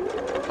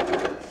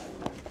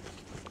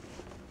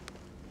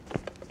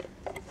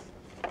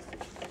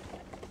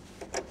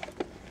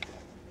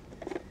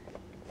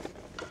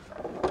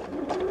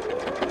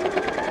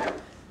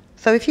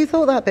 So if you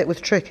thought that bit was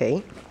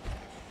tricky,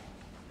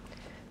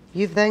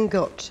 you've then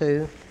got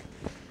to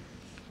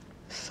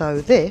sew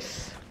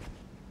this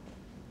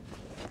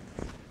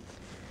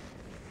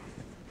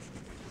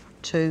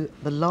to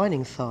the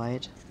lining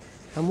side,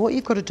 and what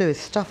you've got to do is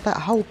stuff that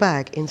whole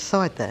bag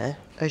inside there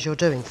as you're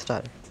doing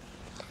so.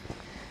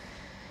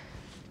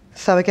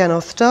 So again, I'll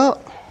start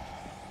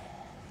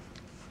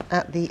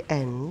at the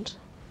end,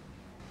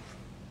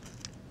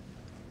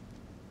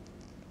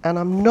 and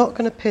I'm not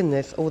going to pin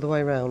this all the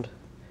way around.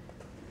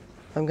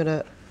 I'm going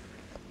to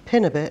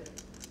pin a bit,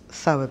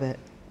 sew a bit,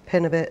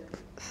 pin a bit,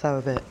 sew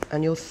a bit,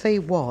 and you'll see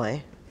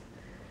why,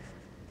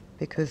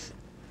 because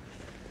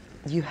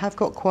you have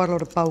got quite a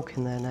lot of bulk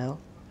in there now.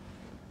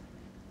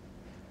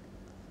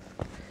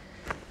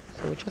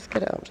 So we'll just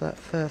get it up to that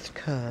first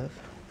curve.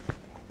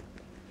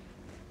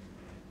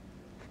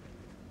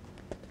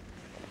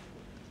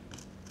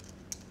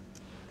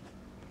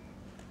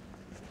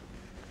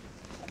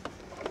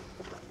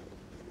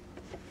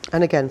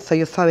 And again, so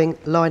you're sewing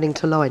lining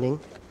to lining,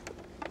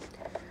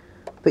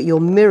 but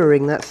you're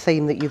mirroring that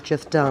seam that you've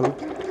just done,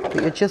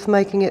 but you're just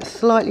making it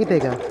slightly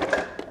bigger.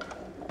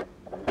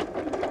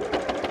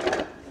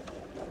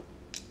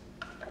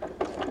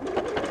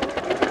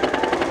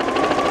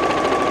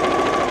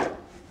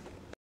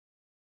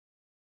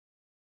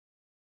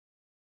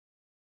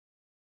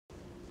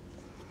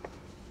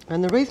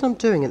 And the reason I'm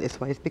doing it this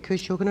way is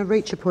because you're going to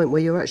reach a point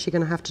where you're actually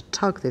going to have to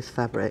tug this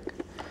fabric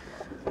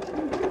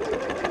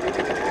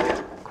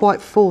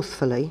quite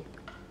forcefully.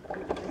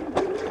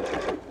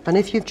 And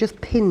if you've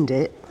just pinned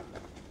it,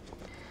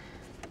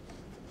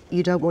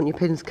 you don't want your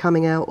pins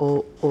coming out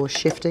or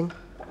shifting.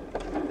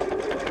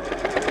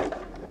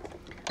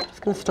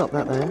 Just going to stop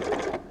that there.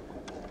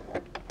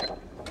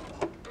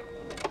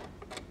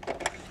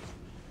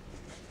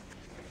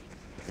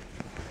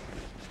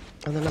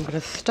 And then I'm going to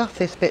stuff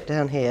this bit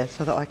down here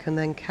so that I can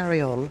then carry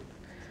on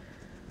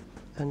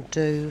and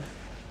do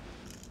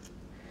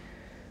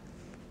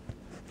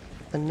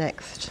the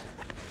next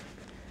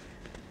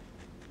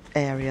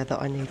area that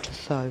I need to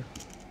sew.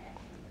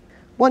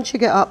 Once you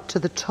get up to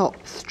the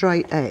top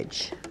straight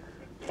edge,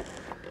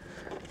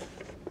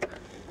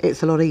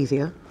 it's a lot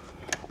easier,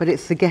 but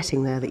it's the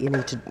getting there that you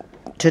need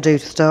to do to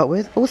start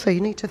with. Also,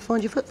 you need to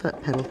find your foot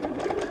pedal.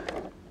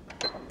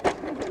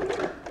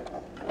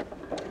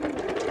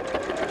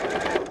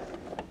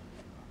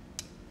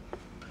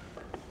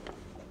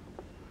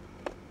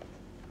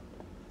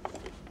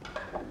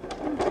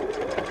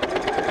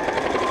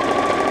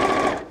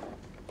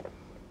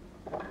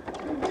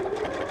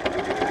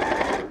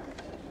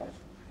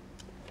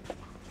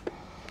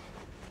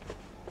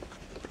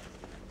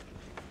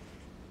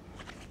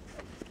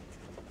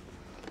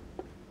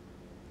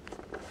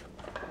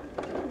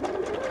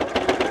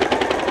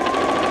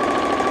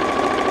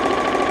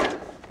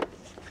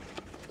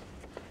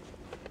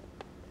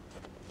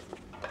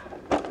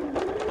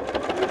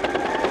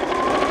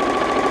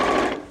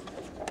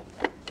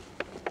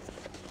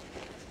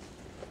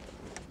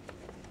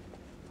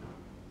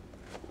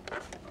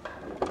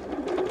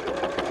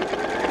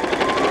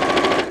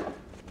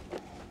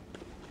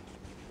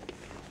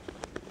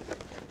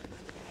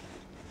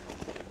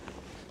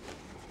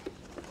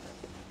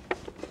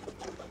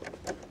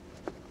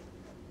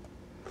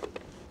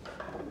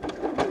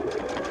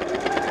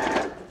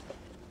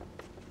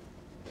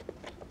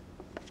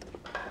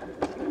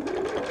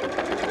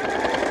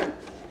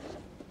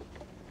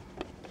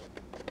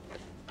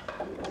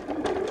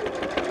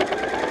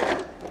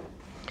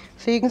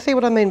 So you can see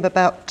what I mean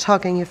about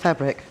tugging your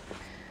fabric,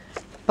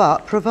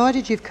 but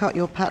provided you've cut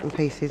your pattern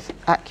pieces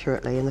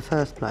accurately in the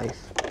first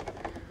place,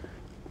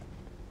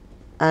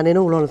 and in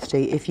all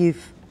honesty, if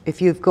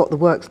you've got the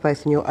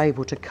workspace and you're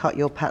able to cut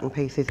your pattern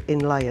pieces in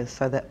layers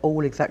so they're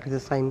all exactly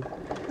the same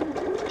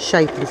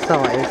shape and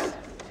size,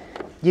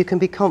 you can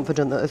be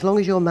confident that as long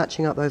as you're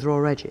matching up those raw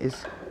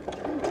edges,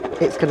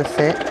 it's going to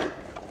fit.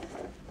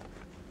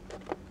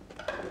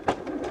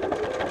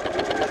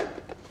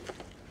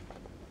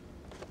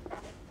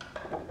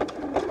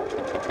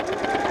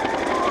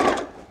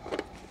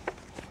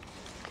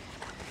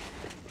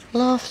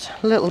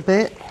 little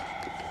bit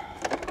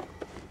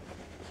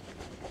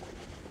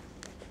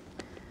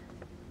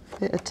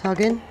of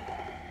tugging.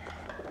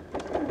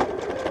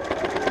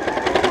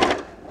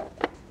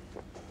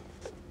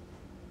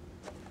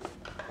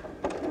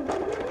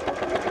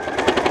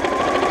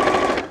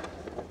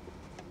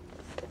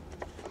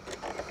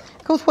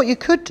 Of course, what you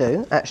could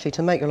do, actually,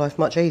 to make your life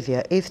much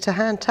easier, is to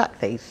hand tack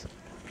these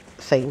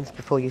seams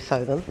before you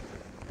sew them.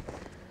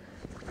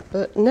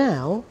 But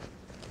now,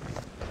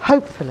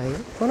 hopefully,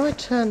 when I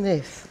turn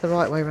this the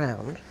right way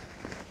round,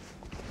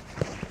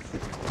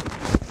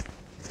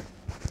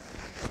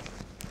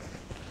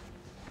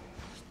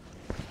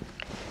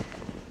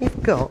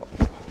 you've got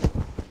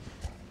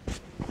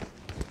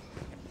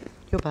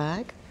your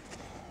bag,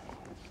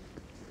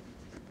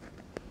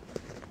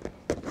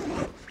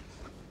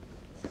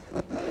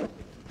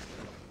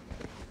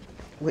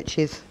 which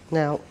is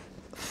now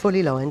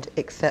fully lined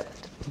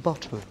except the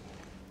bottom.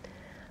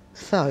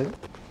 So,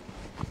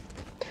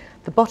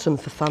 the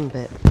bottom's the fun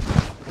bit.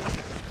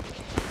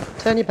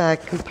 Turn your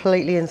bag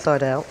completely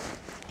inside out.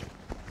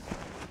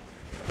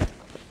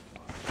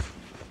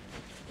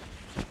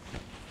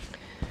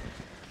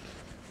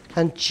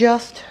 And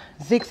just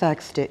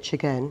zigzag stitch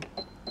again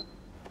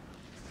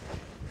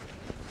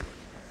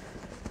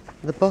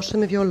the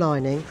bottom of your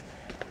lining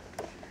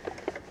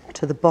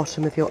to the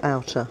bottom of your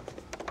outer.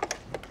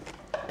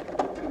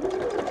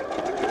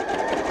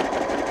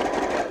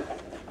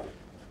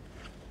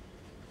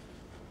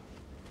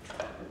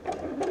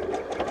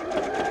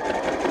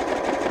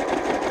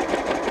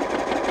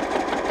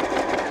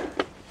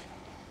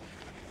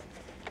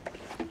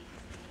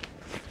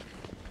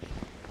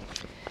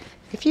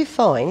 If you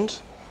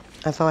find,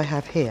 as I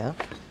have here,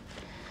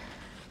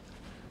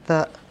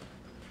 that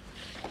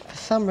for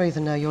some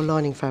reason now your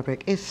lining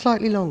fabric is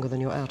slightly longer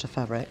than your outer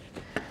fabric,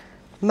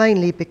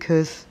 mainly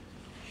because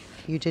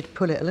you did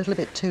pull it a little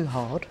bit too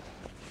hard,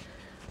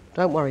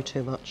 don't worry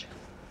too much.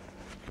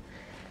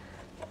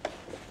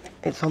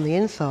 It's on the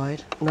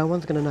inside, no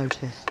one's going to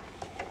notice.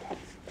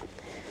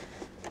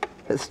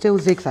 But still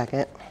zigzag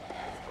it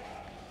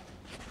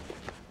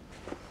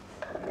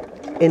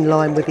in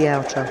line with the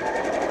outer.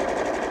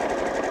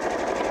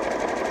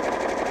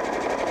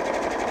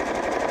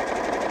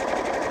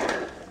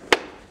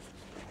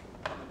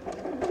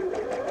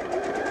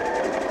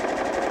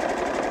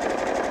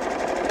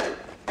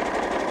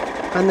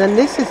 And then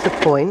this is the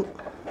point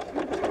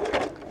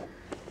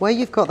where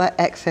you've got that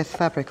excess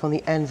fabric on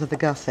the ends of the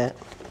gusset.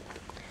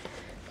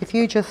 If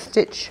you just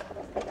stitch,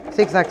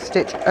 zigzag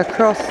stitch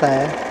across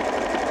there,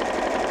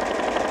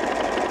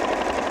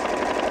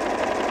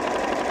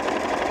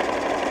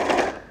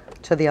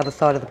 to the other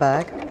side of the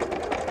bag,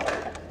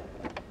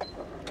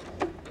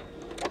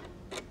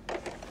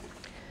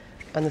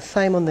 and the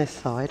same on this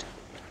side.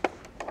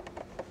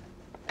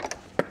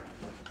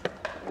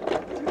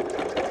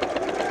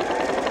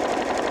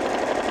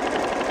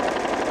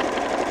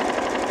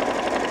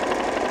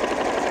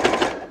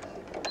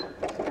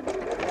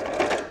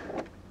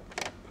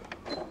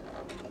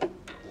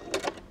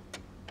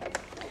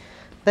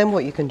 Then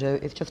what you can do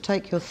is just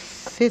take your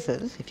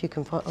scissors, if you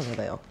can find, oh there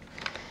they are.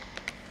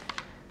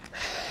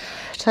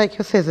 Take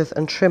your scissors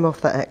and trim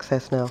off that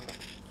excess now.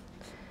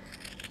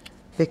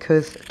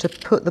 Because to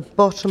put the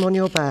bottom on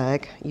your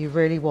bag, you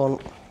really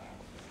want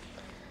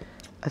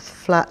as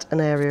flat an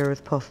area as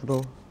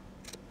possible.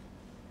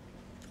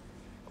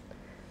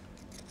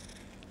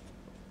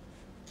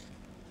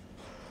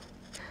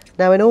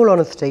 Now in all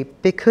honesty,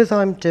 because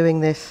I'm doing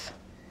this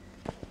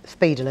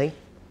speedily,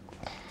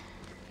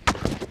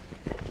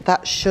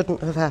 that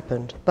shouldn't have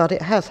happened, but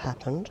it has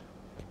happened.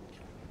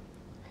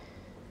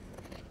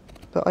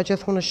 But I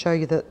just want to show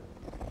you that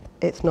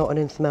it's not an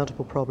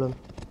insurmountable problem.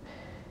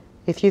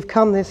 If you've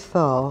come this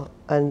far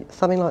and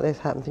something like this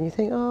happens and you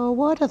think, oh,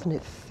 why doesn't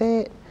it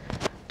fit?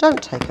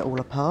 Don't take it all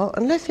apart,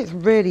 unless it's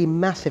really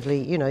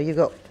massively, you know, you've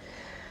got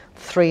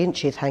 3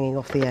 inches hanging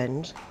off the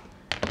end.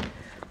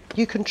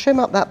 You can trim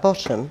up that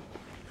bottom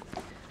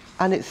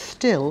and it's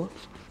still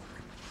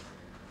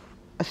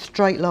a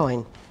straight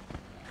line.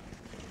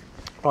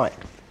 Right,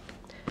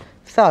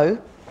 so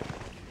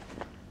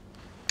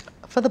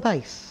for the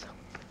base,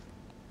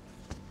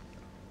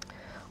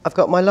 I've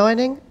got my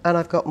lining and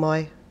I've got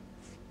my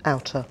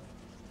outer.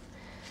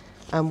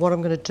 And what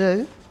I'm going to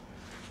do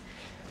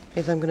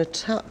is I'm going to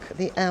tuck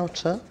the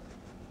outer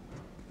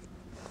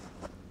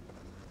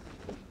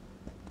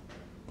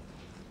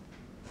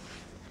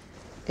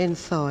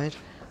inside,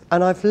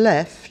 and I've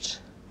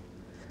left,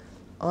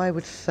 I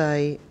would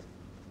say,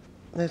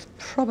 there's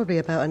probably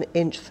about an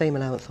inch seam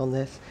allowance on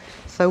this.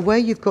 So where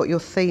you've got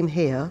your seam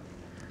here,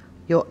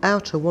 your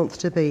outer wants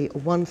to be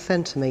 1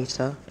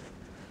 centimetre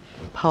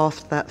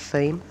past that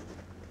seam.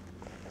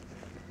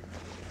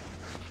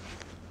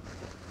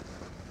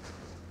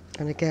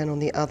 And again on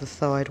the other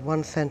side,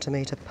 1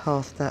 centimetre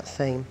past that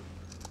seam.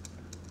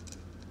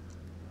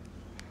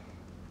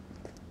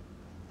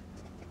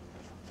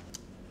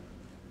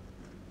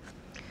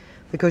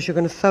 Because you're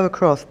going to sew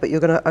across, but you're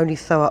going to only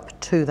sew up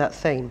to that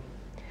seam.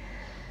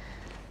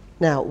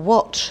 Now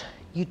what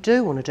you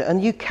do want to do,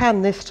 and you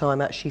can this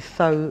time actually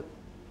sew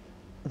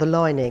the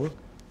lining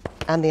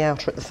and the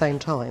outer at the same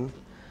time.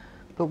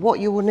 But what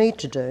you will need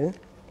to do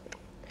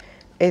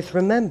is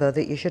remember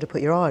that you should have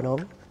put your iron on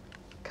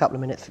a couple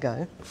of minutes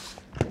ago.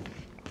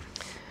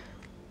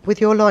 With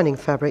your lining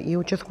fabric,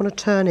 you just want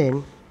to turn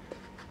in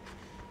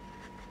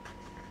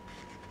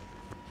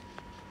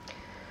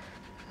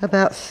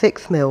about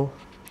 6mm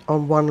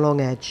on one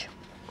long edge.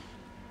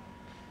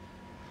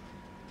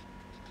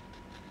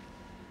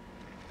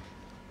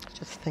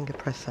 Just finger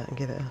press that and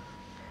give it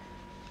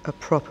a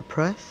proper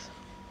press.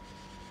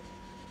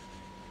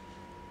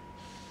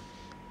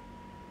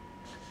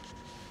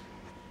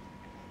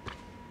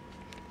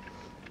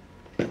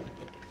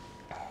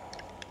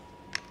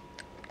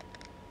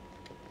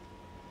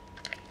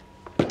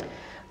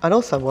 And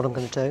also what I'm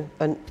going to do,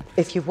 and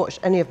if you've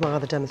watched any of my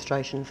other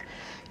demonstrations,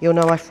 you'll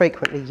know I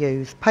frequently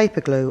use paper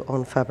glue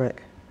on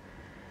fabric.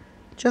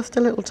 Just a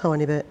little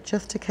tiny bit,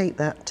 just to keep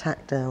that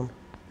tacked down.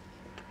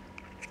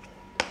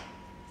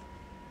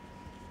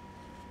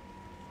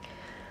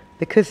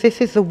 Because this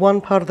is the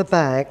one part of the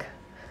bag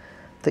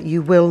that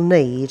you will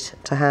need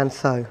to hand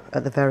sew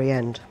at the very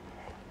end.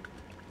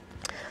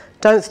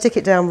 Don't stick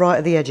it down right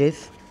at the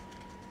edges.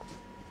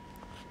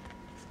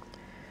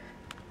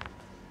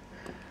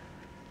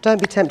 Don't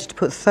be tempted to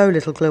put so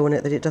little glue on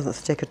it that it doesn't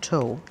stick at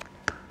all.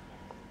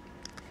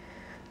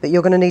 But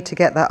you're going to need to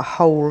get that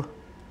whole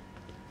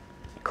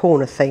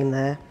corner seam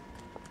there.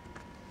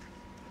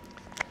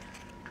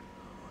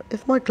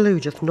 Is my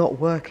glue just not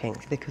working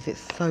because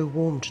it's so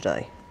warm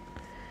today?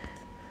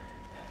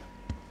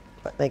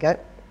 Right, there you go.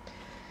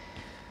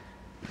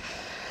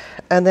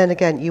 And then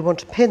again, you want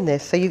to pin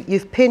this. So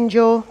you've pinned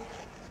the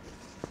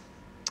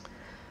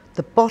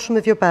bottom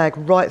of your bag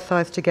right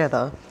sides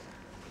together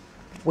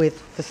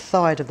with the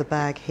side of the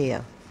bag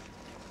here.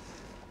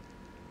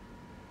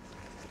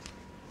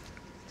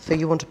 So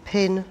you want to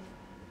pin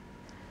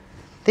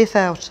this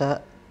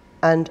outer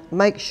and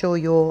make sure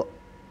your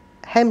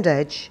hemmed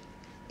edge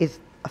is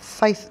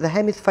the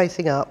hem is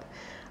facing up,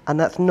 and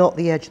that's not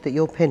the edge that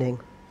you're pinning,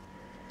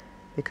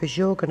 because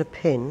you're going to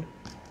pin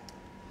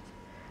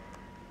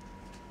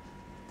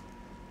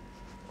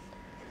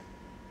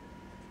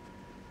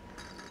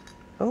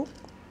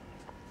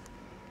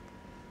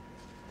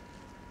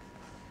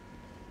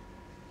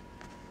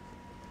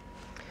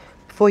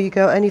Before you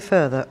go any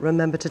further,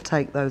 remember to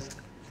take those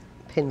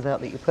pins out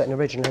that you put in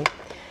originally.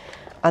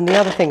 And the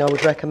other thing I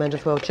would recommend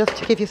as well, just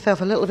to give yourself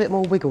a little bit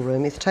more wiggle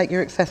room, is take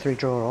your accessory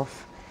drawer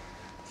off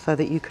so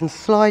that you can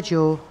slide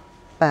your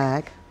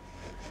bag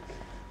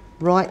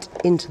right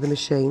into the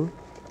machine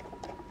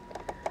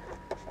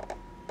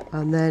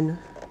and then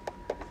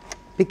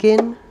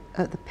begin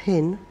at the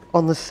pin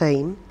on the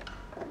seam,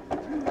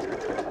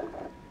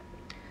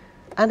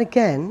 and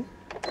again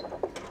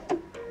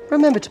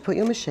remember to put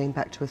your machine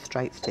back to a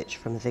straight stitch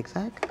from a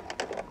zigzag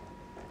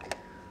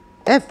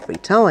every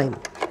time.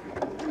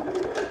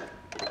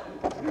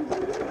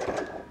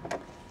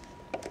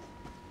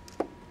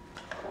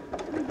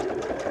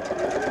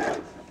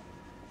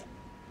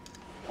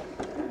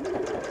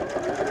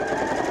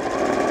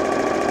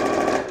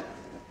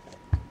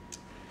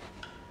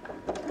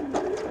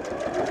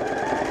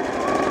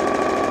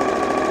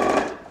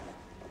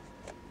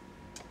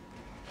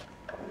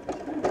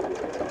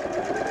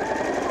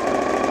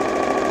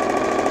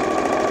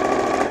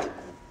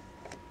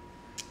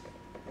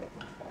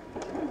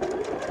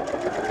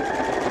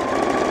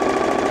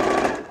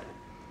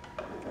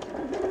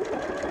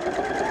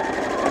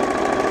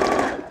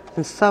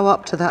 And sew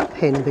up to that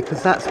pin,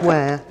 because that's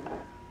where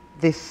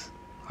this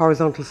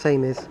horizontal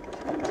seam is.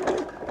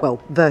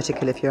 Well,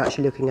 vertical if you're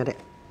actually looking at it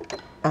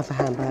as a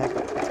handbag.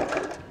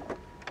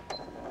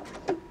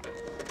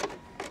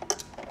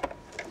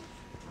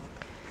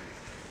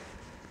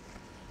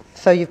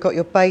 So you've got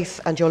your base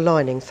and your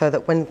lining, so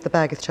that when the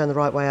bag is turned the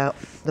right way out,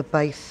 the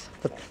base,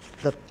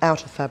 the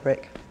outer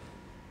fabric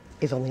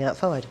is on the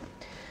outside.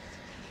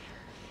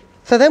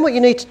 So then what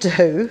you need to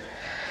do,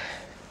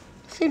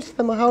 seems to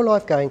spend my whole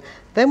life going,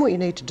 then what you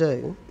need to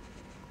do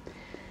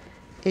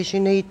is you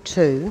need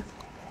to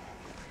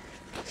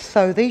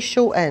sew these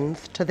short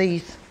ends to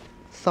these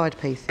side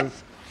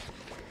pieces.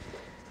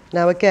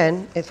 Now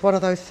again, it's one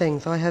of those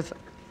things, I have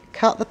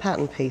cut the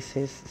pattern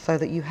pieces so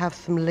that you have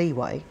some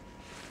leeway.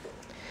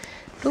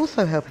 It would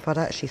also help if I'd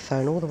actually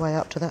sewn all the way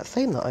up to that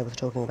seam that I was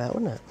talking about,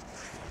 wouldn't it?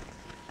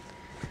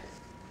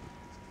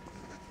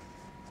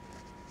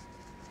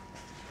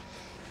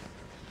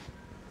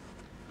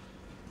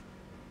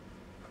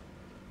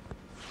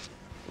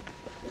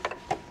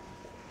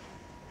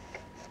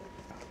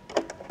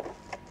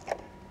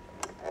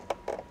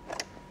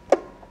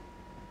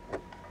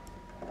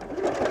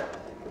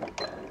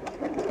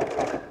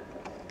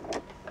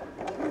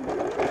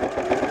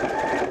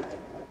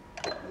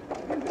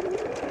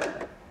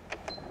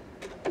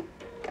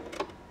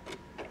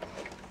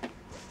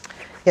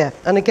 Yeah,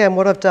 and again,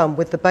 what I've done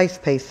with the base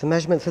piece, the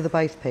measurements of the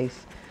base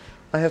piece,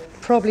 I have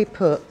probably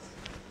put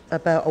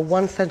about a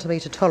 1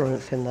 centimetre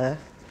tolerance in there,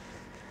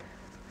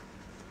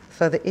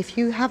 so that if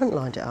you haven't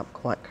lined it up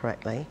quite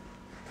correctly,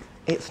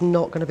 it's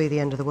not going to be the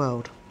end of the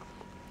world.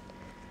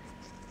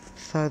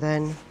 So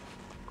then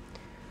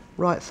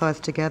right sides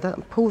together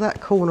and pull that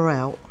corner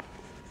out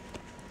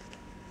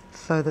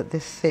so that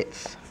this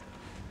sits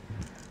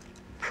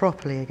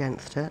properly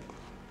against it.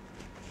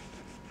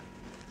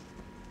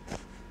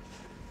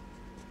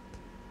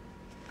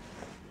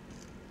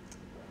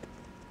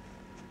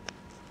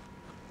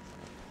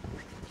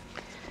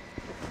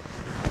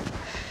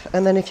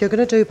 And then if you're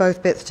going to do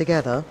both bits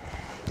together,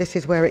 this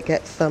is where it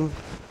gets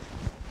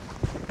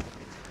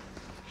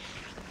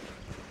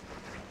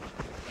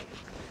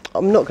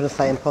I'm not going to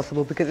say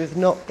impossible because it's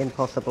not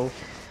impossible,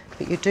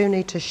 but you do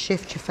need to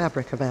shift your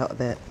fabric about a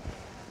bit.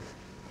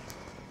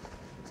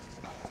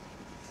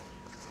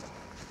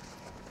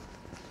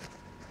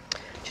 Do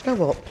you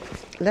know what?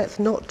 Let's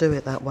not do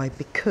it that way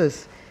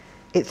because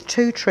it's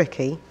too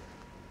tricky.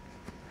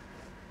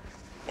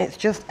 It's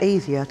just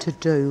easier to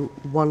do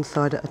one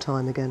side at a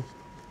time again.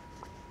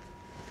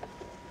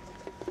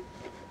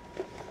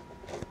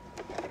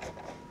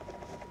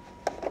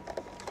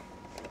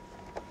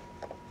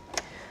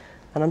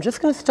 And I'm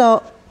just going to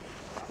start,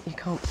 you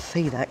can't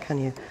see that, can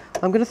you?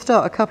 I'm going to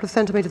start a couple of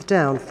centimetres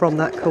down from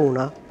that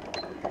corner,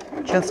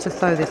 just to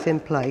sew this in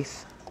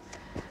place.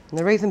 And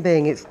the reason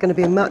being, it's going to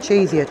be much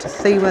easier to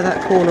see where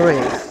that corner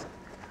is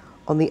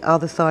on the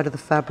other side of the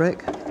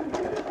fabric.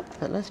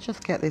 But let's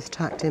just get this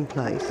tacked in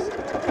place.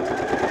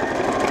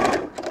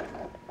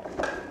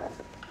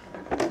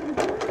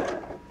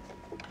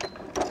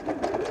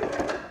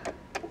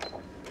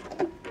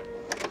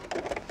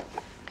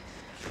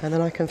 And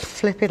then I can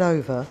flip it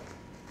over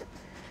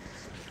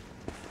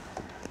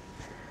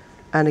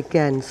and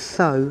again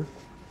sew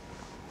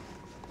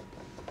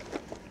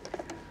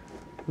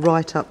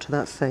right up to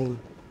that seam.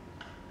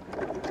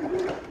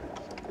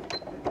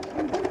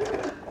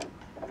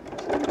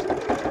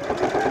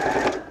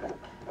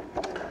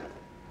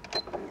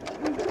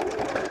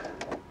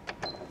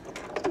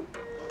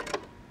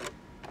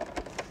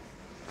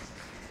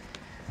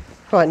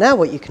 Right, now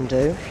what you can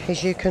do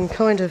is you can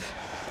kind of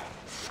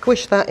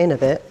squish that in a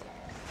bit,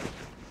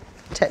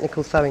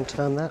 technical sewing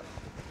term that.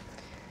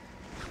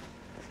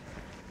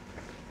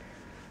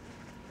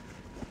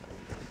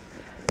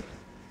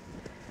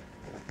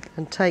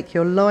 And take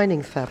your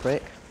lining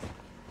fabric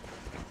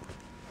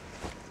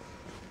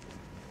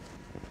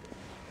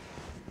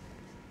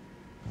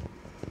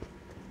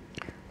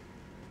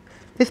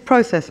This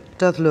process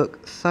does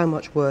look so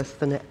much worse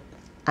than it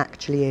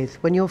actually is.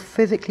 When you're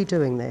physically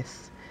doing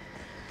this,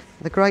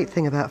 the great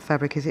thing about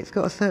fabric is it's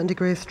got a certain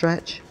degree of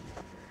stretch.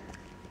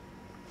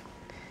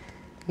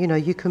 You know,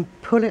 you can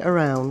pull it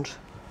around,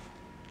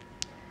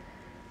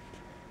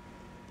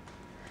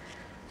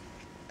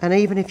 and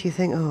even if you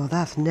think, oh,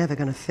 that's never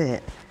going to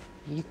fit,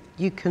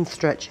 you can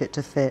stretch it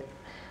to fit.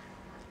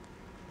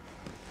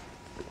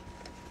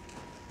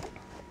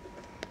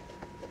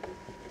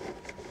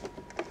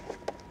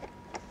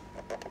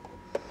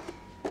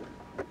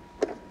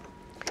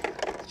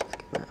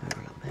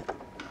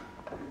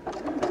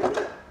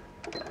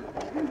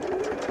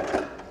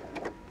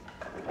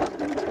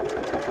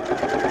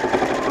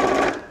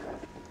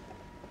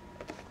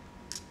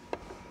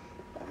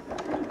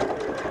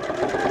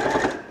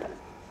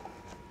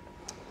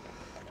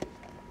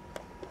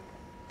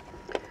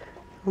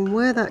 And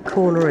where that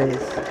corner is,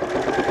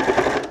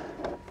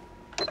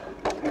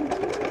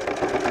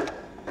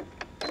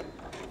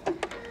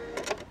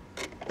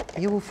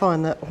 you will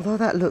find that although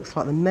that looks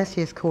like the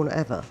messiest corner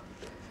ever,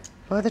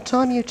 by the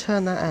time you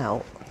turn that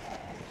out,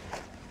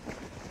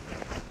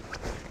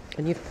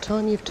 and the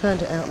time you've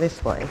turned it out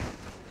this way,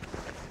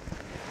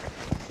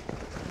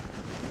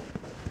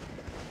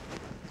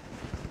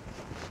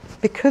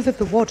 because of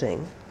the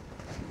wadding,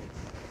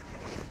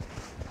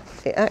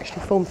 it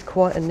actually forms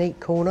quite a neat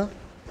corner.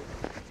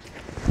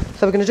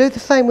 So we're going to do the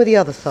same with the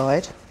other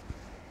side,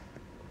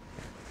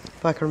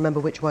 if I can remember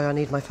which way I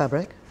need my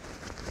fabric.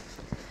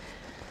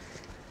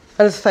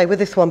 And as I say, with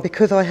this one,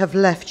 because I have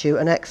left you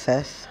an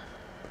excess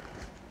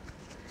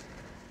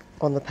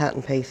on the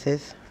pattern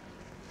pieces,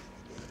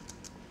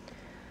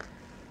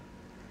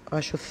 I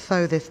shall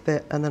sew this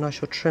bit and then I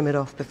shall trim it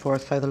off before I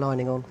sew the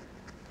lining on.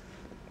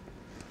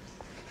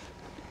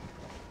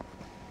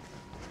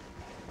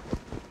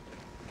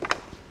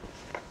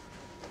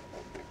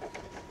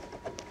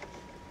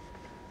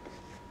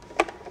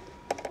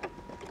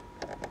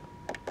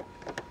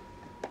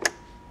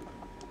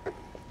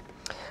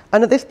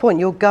 And at this point,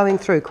 you're going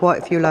through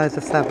quite a few layers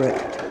of fabric.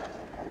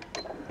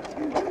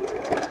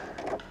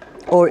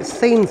 Or it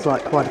seems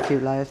like quite a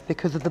few layers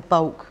because of the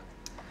bulk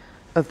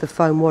of the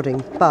foam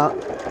wadding, but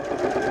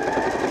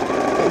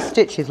it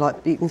stitches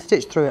like, you can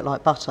stitch through it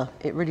like butter.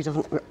 It really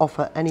doesn't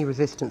offer any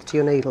resistance to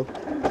your needle.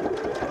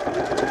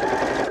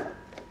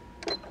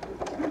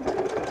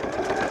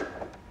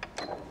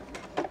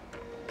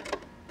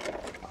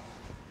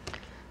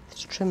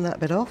 Let's trim that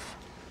bit off.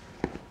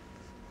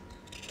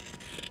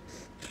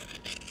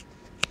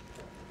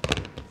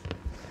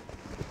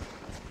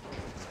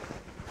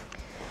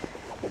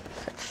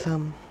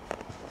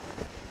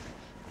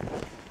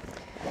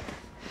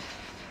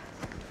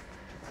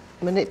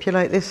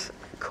 Manipulate this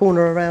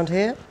corner around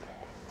here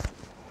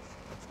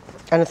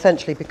And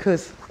essentially,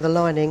 because the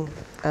lining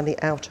and the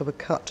outer were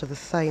cut to the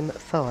same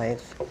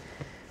size,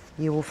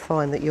 you will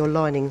find that your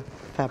lining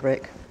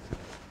fabric,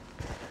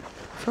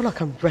 I feel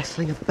like I'm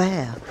wrestling a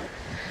bear.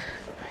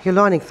 Your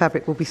lining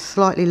fabric will be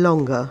slightly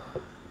longer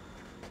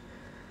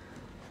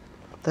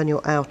than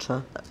your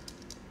outer.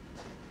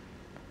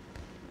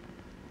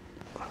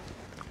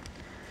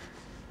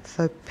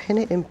 So pin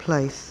it in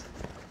place.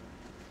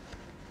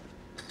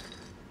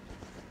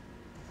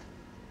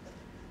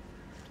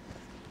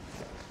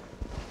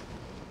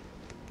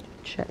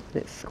 Check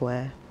that it's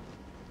square.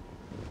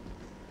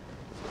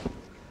 Do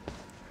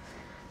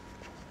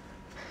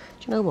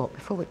you know what?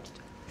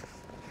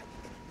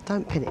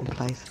 Don't pin it in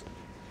place.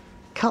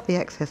 Cut the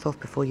excess off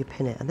before you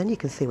pin it, and then you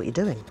can see what you're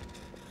doing.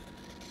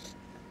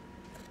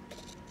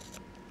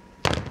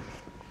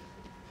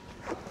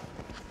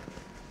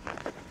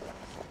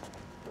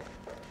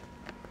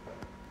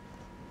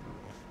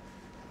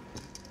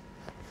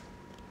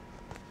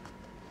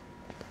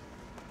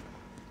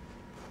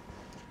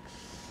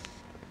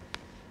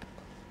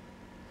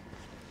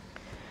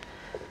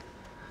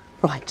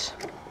 Right.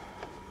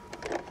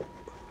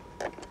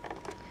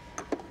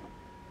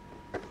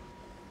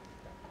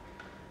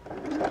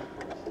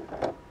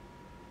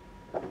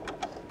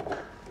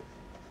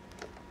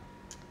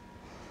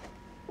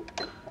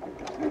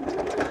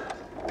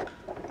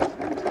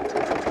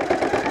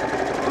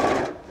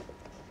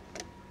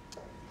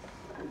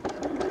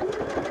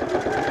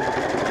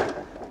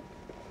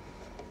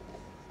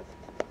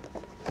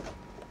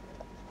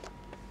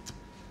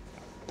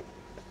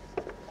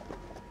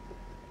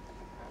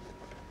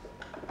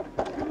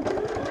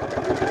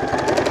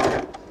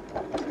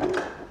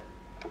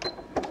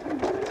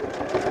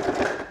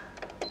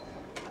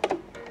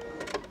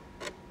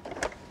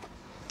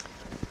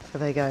 So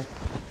there you go.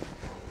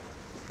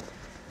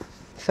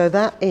 So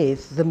that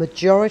is the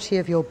majority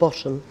of your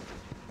bottom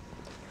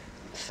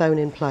sewn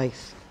in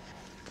place.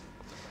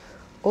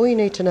 All you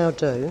need to now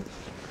do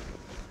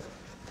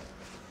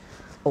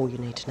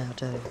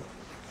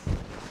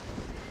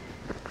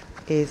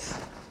is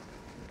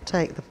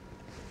take the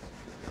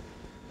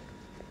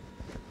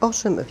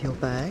bottom of your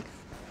bag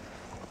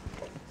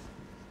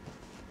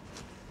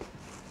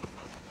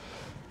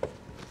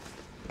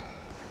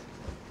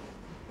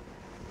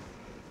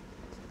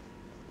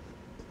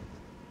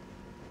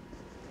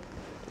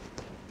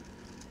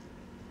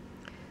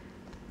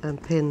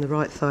and pin the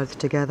right sides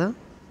together.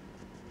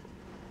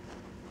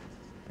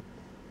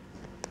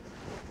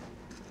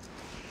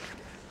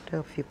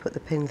 If you put the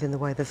pins in the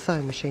way the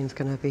sewing machine's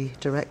going to be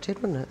directed,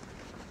 wouldn't it?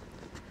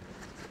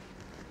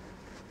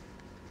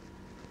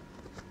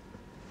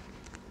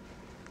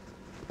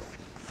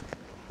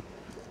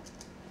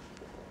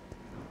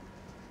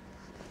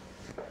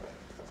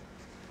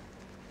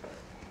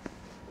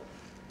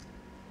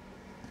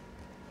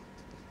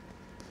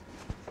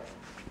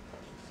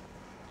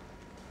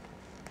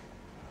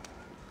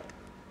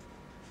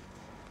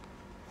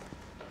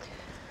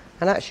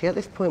 And actually at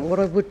this point what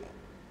I would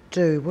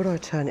do, would I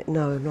turn it?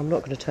 No, I'm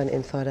not going to turn it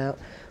inside out.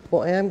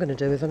 What I am going to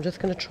do is I'm just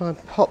going to try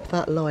and pop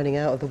that lining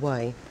out of the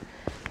way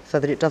so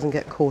that it doesn't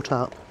get caught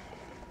up.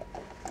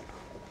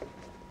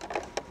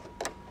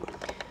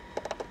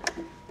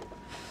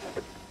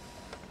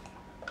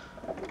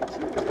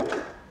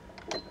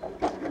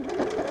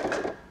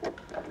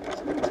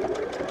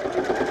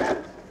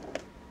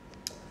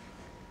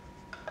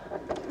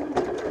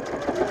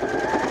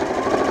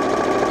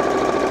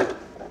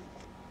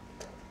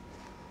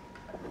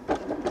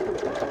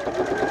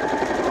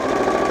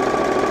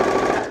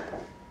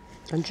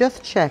 And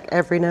just check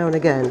every now and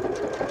again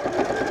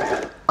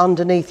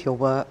underneath your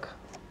work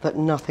that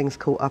nothing's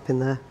caught up in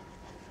there.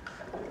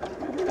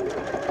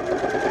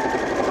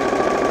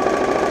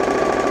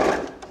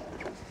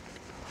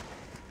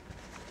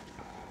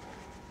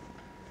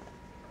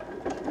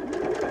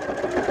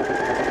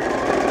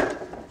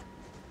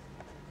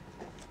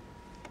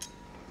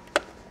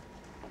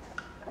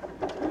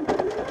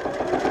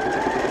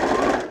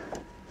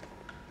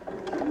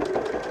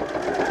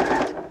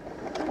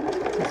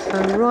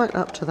 So right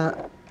up to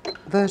that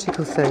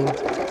vertical seam,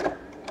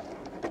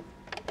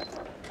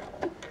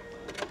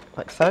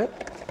 like so.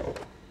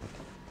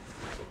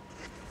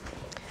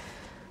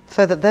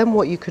 So that then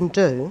what you can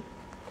do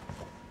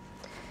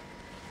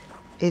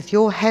is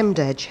your hemmed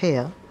edge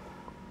here,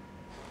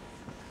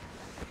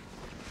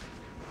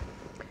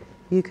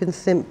 you can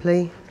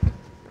simply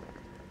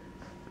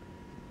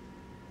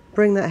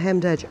bring that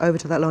hemmed edge over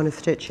to that line of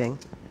stitching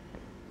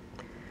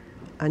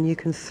and you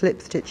can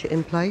slip stitch it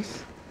in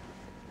place.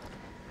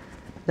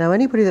 Now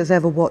anybody that's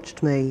ever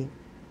watched me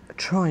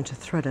trying to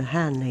thread a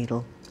hand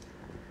needle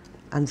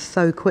and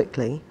sew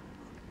quickly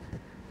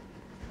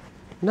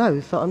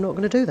knows that I'm not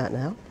going to do that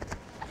now.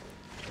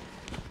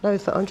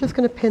 Knows that I'm just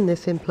going to pin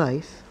this in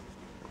place.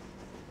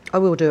 I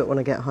will do it when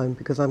I get home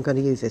because I'm going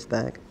to use this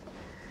bag.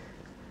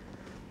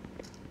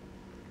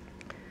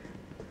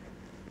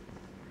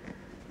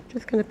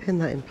 Just going to pin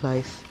that in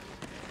place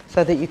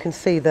so that you can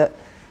see that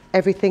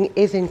everything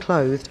is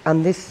enclosed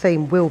and this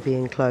seam will be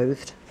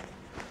enclosed.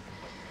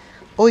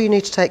 All you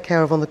need to take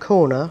care of on the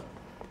corner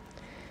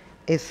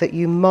is that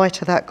you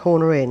miter that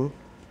corner in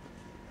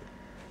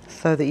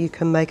so that you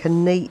can make a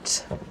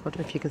neat, I don't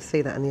know if you can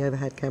see that in the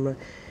overhead camera,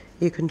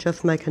 you can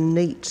just make a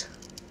neat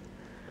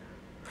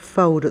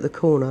fold at the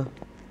corner.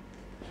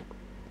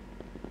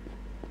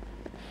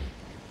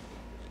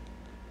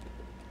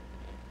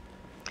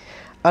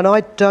 And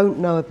I don't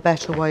know a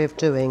better way of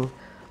doing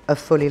a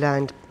fully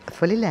lined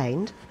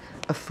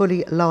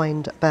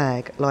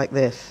bag like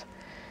this,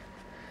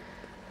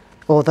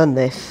 or than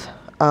this,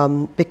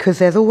 because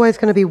there's always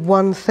going to be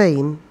one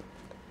seam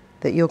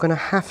that you're going to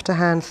have to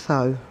hand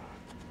sew,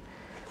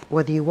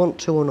 whether you want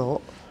to or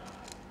not.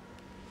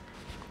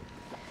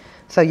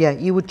 So yeah,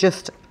 you would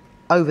just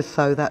over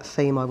sew that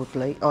seam, I would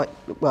believe.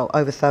 Well,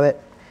 over sew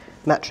it,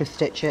 mattress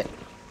stitch it,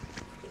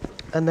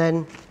 and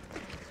then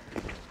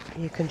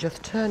you can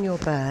just turn your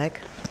bag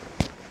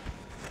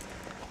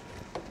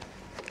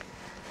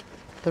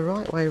the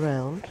right way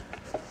round,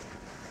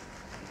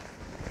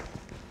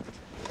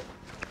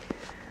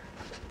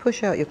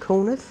 push out your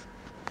corners,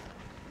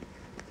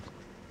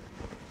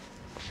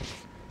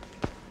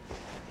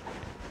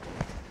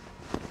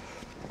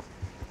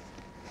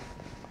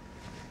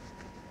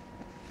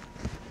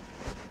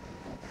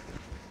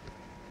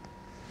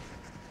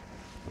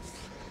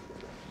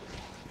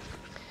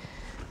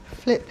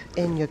 flip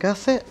in your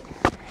gusset,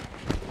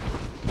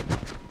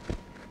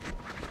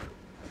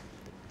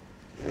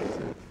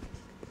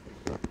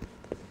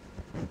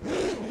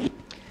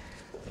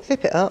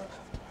 zip it up,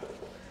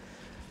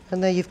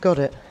 and there you've got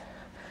it.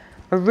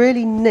 A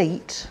really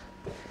neat,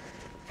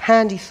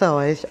 handy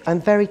sized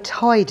and very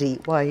tidy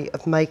way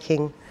of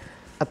making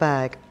a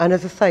bag. And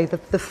as I say, the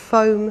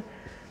foam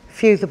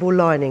fusible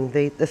lining,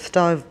 the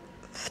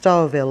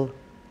Style-Vil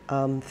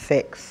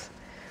Fix,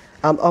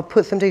 I'll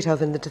put some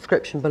details in the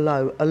description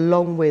below,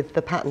 along with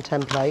the pattern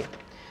template,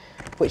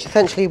 which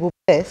essentially will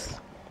be this,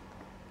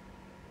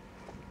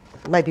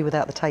 maybe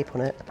without the tape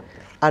on it,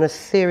 and a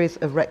series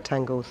of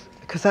rectangles,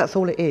 because that's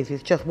all it is.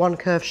 It's just one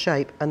curved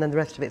shape and then the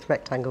rest of it's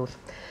rectangles.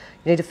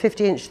 You need a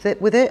 50-inch zip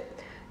with it.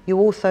 You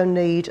also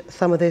need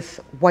some of this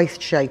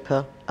waist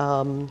shaper,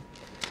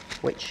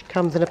 which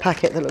comes in a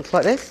packet that looks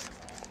like this,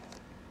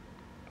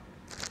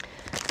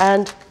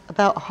 and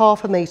about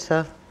 1/2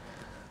 metre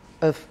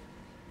of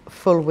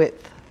full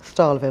width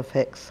Style-Vil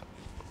Fix.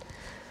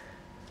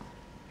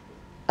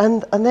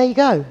 And there you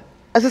go.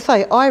 As I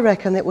say, I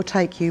reckon it will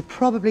take you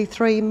probably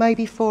 3,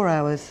 maybe 4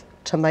 hours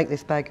to make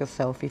this bag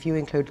yourself, if you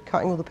include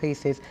cutting all the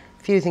pieces,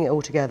 fusing it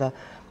all together,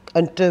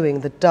 and doing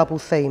the double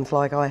seams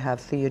like I have.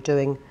 So you're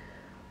doing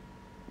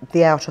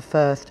the outer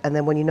first, and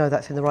then when you know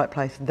that's in the right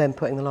place, then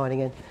putting the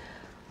lining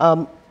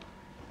in.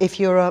 If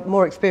you're a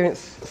more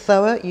experienced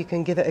sewer, you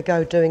can give it a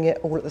go doing it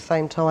all at the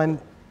same time,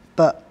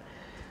 but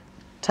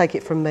take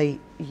it from me,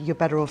 you're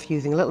better off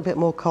using a little bit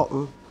more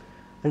cotton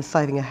and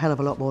saving a hell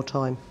of a lot more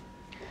time.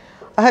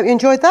 I hope you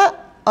enjoyed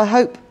that. I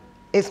hope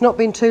it's not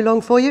been too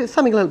long for you. It's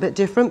something a little bit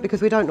different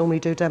because we don't normally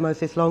do demos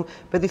this long,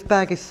 but this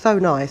bag is so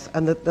nice,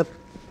 and the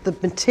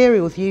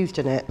materials used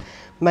in it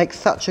make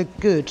such a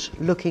good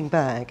looking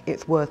bag.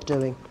 It's worth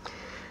doing.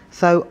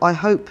 So I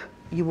hope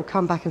you will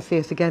come back and see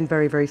us again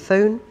very, very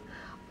soon.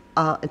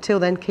 Until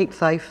then, keep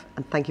safe,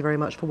 and thank you very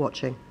much for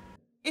watching.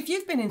 If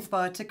you've been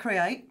inspired to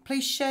create,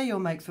 please share your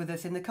makes with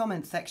us in the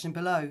comments section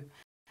below.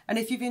 And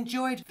if you've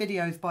enjoyed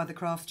videos by the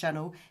Crafts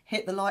channel,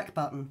 hit the like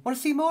button. Want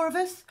to see more of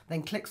us?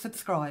 Then click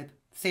subscribe.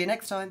 See you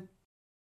next time.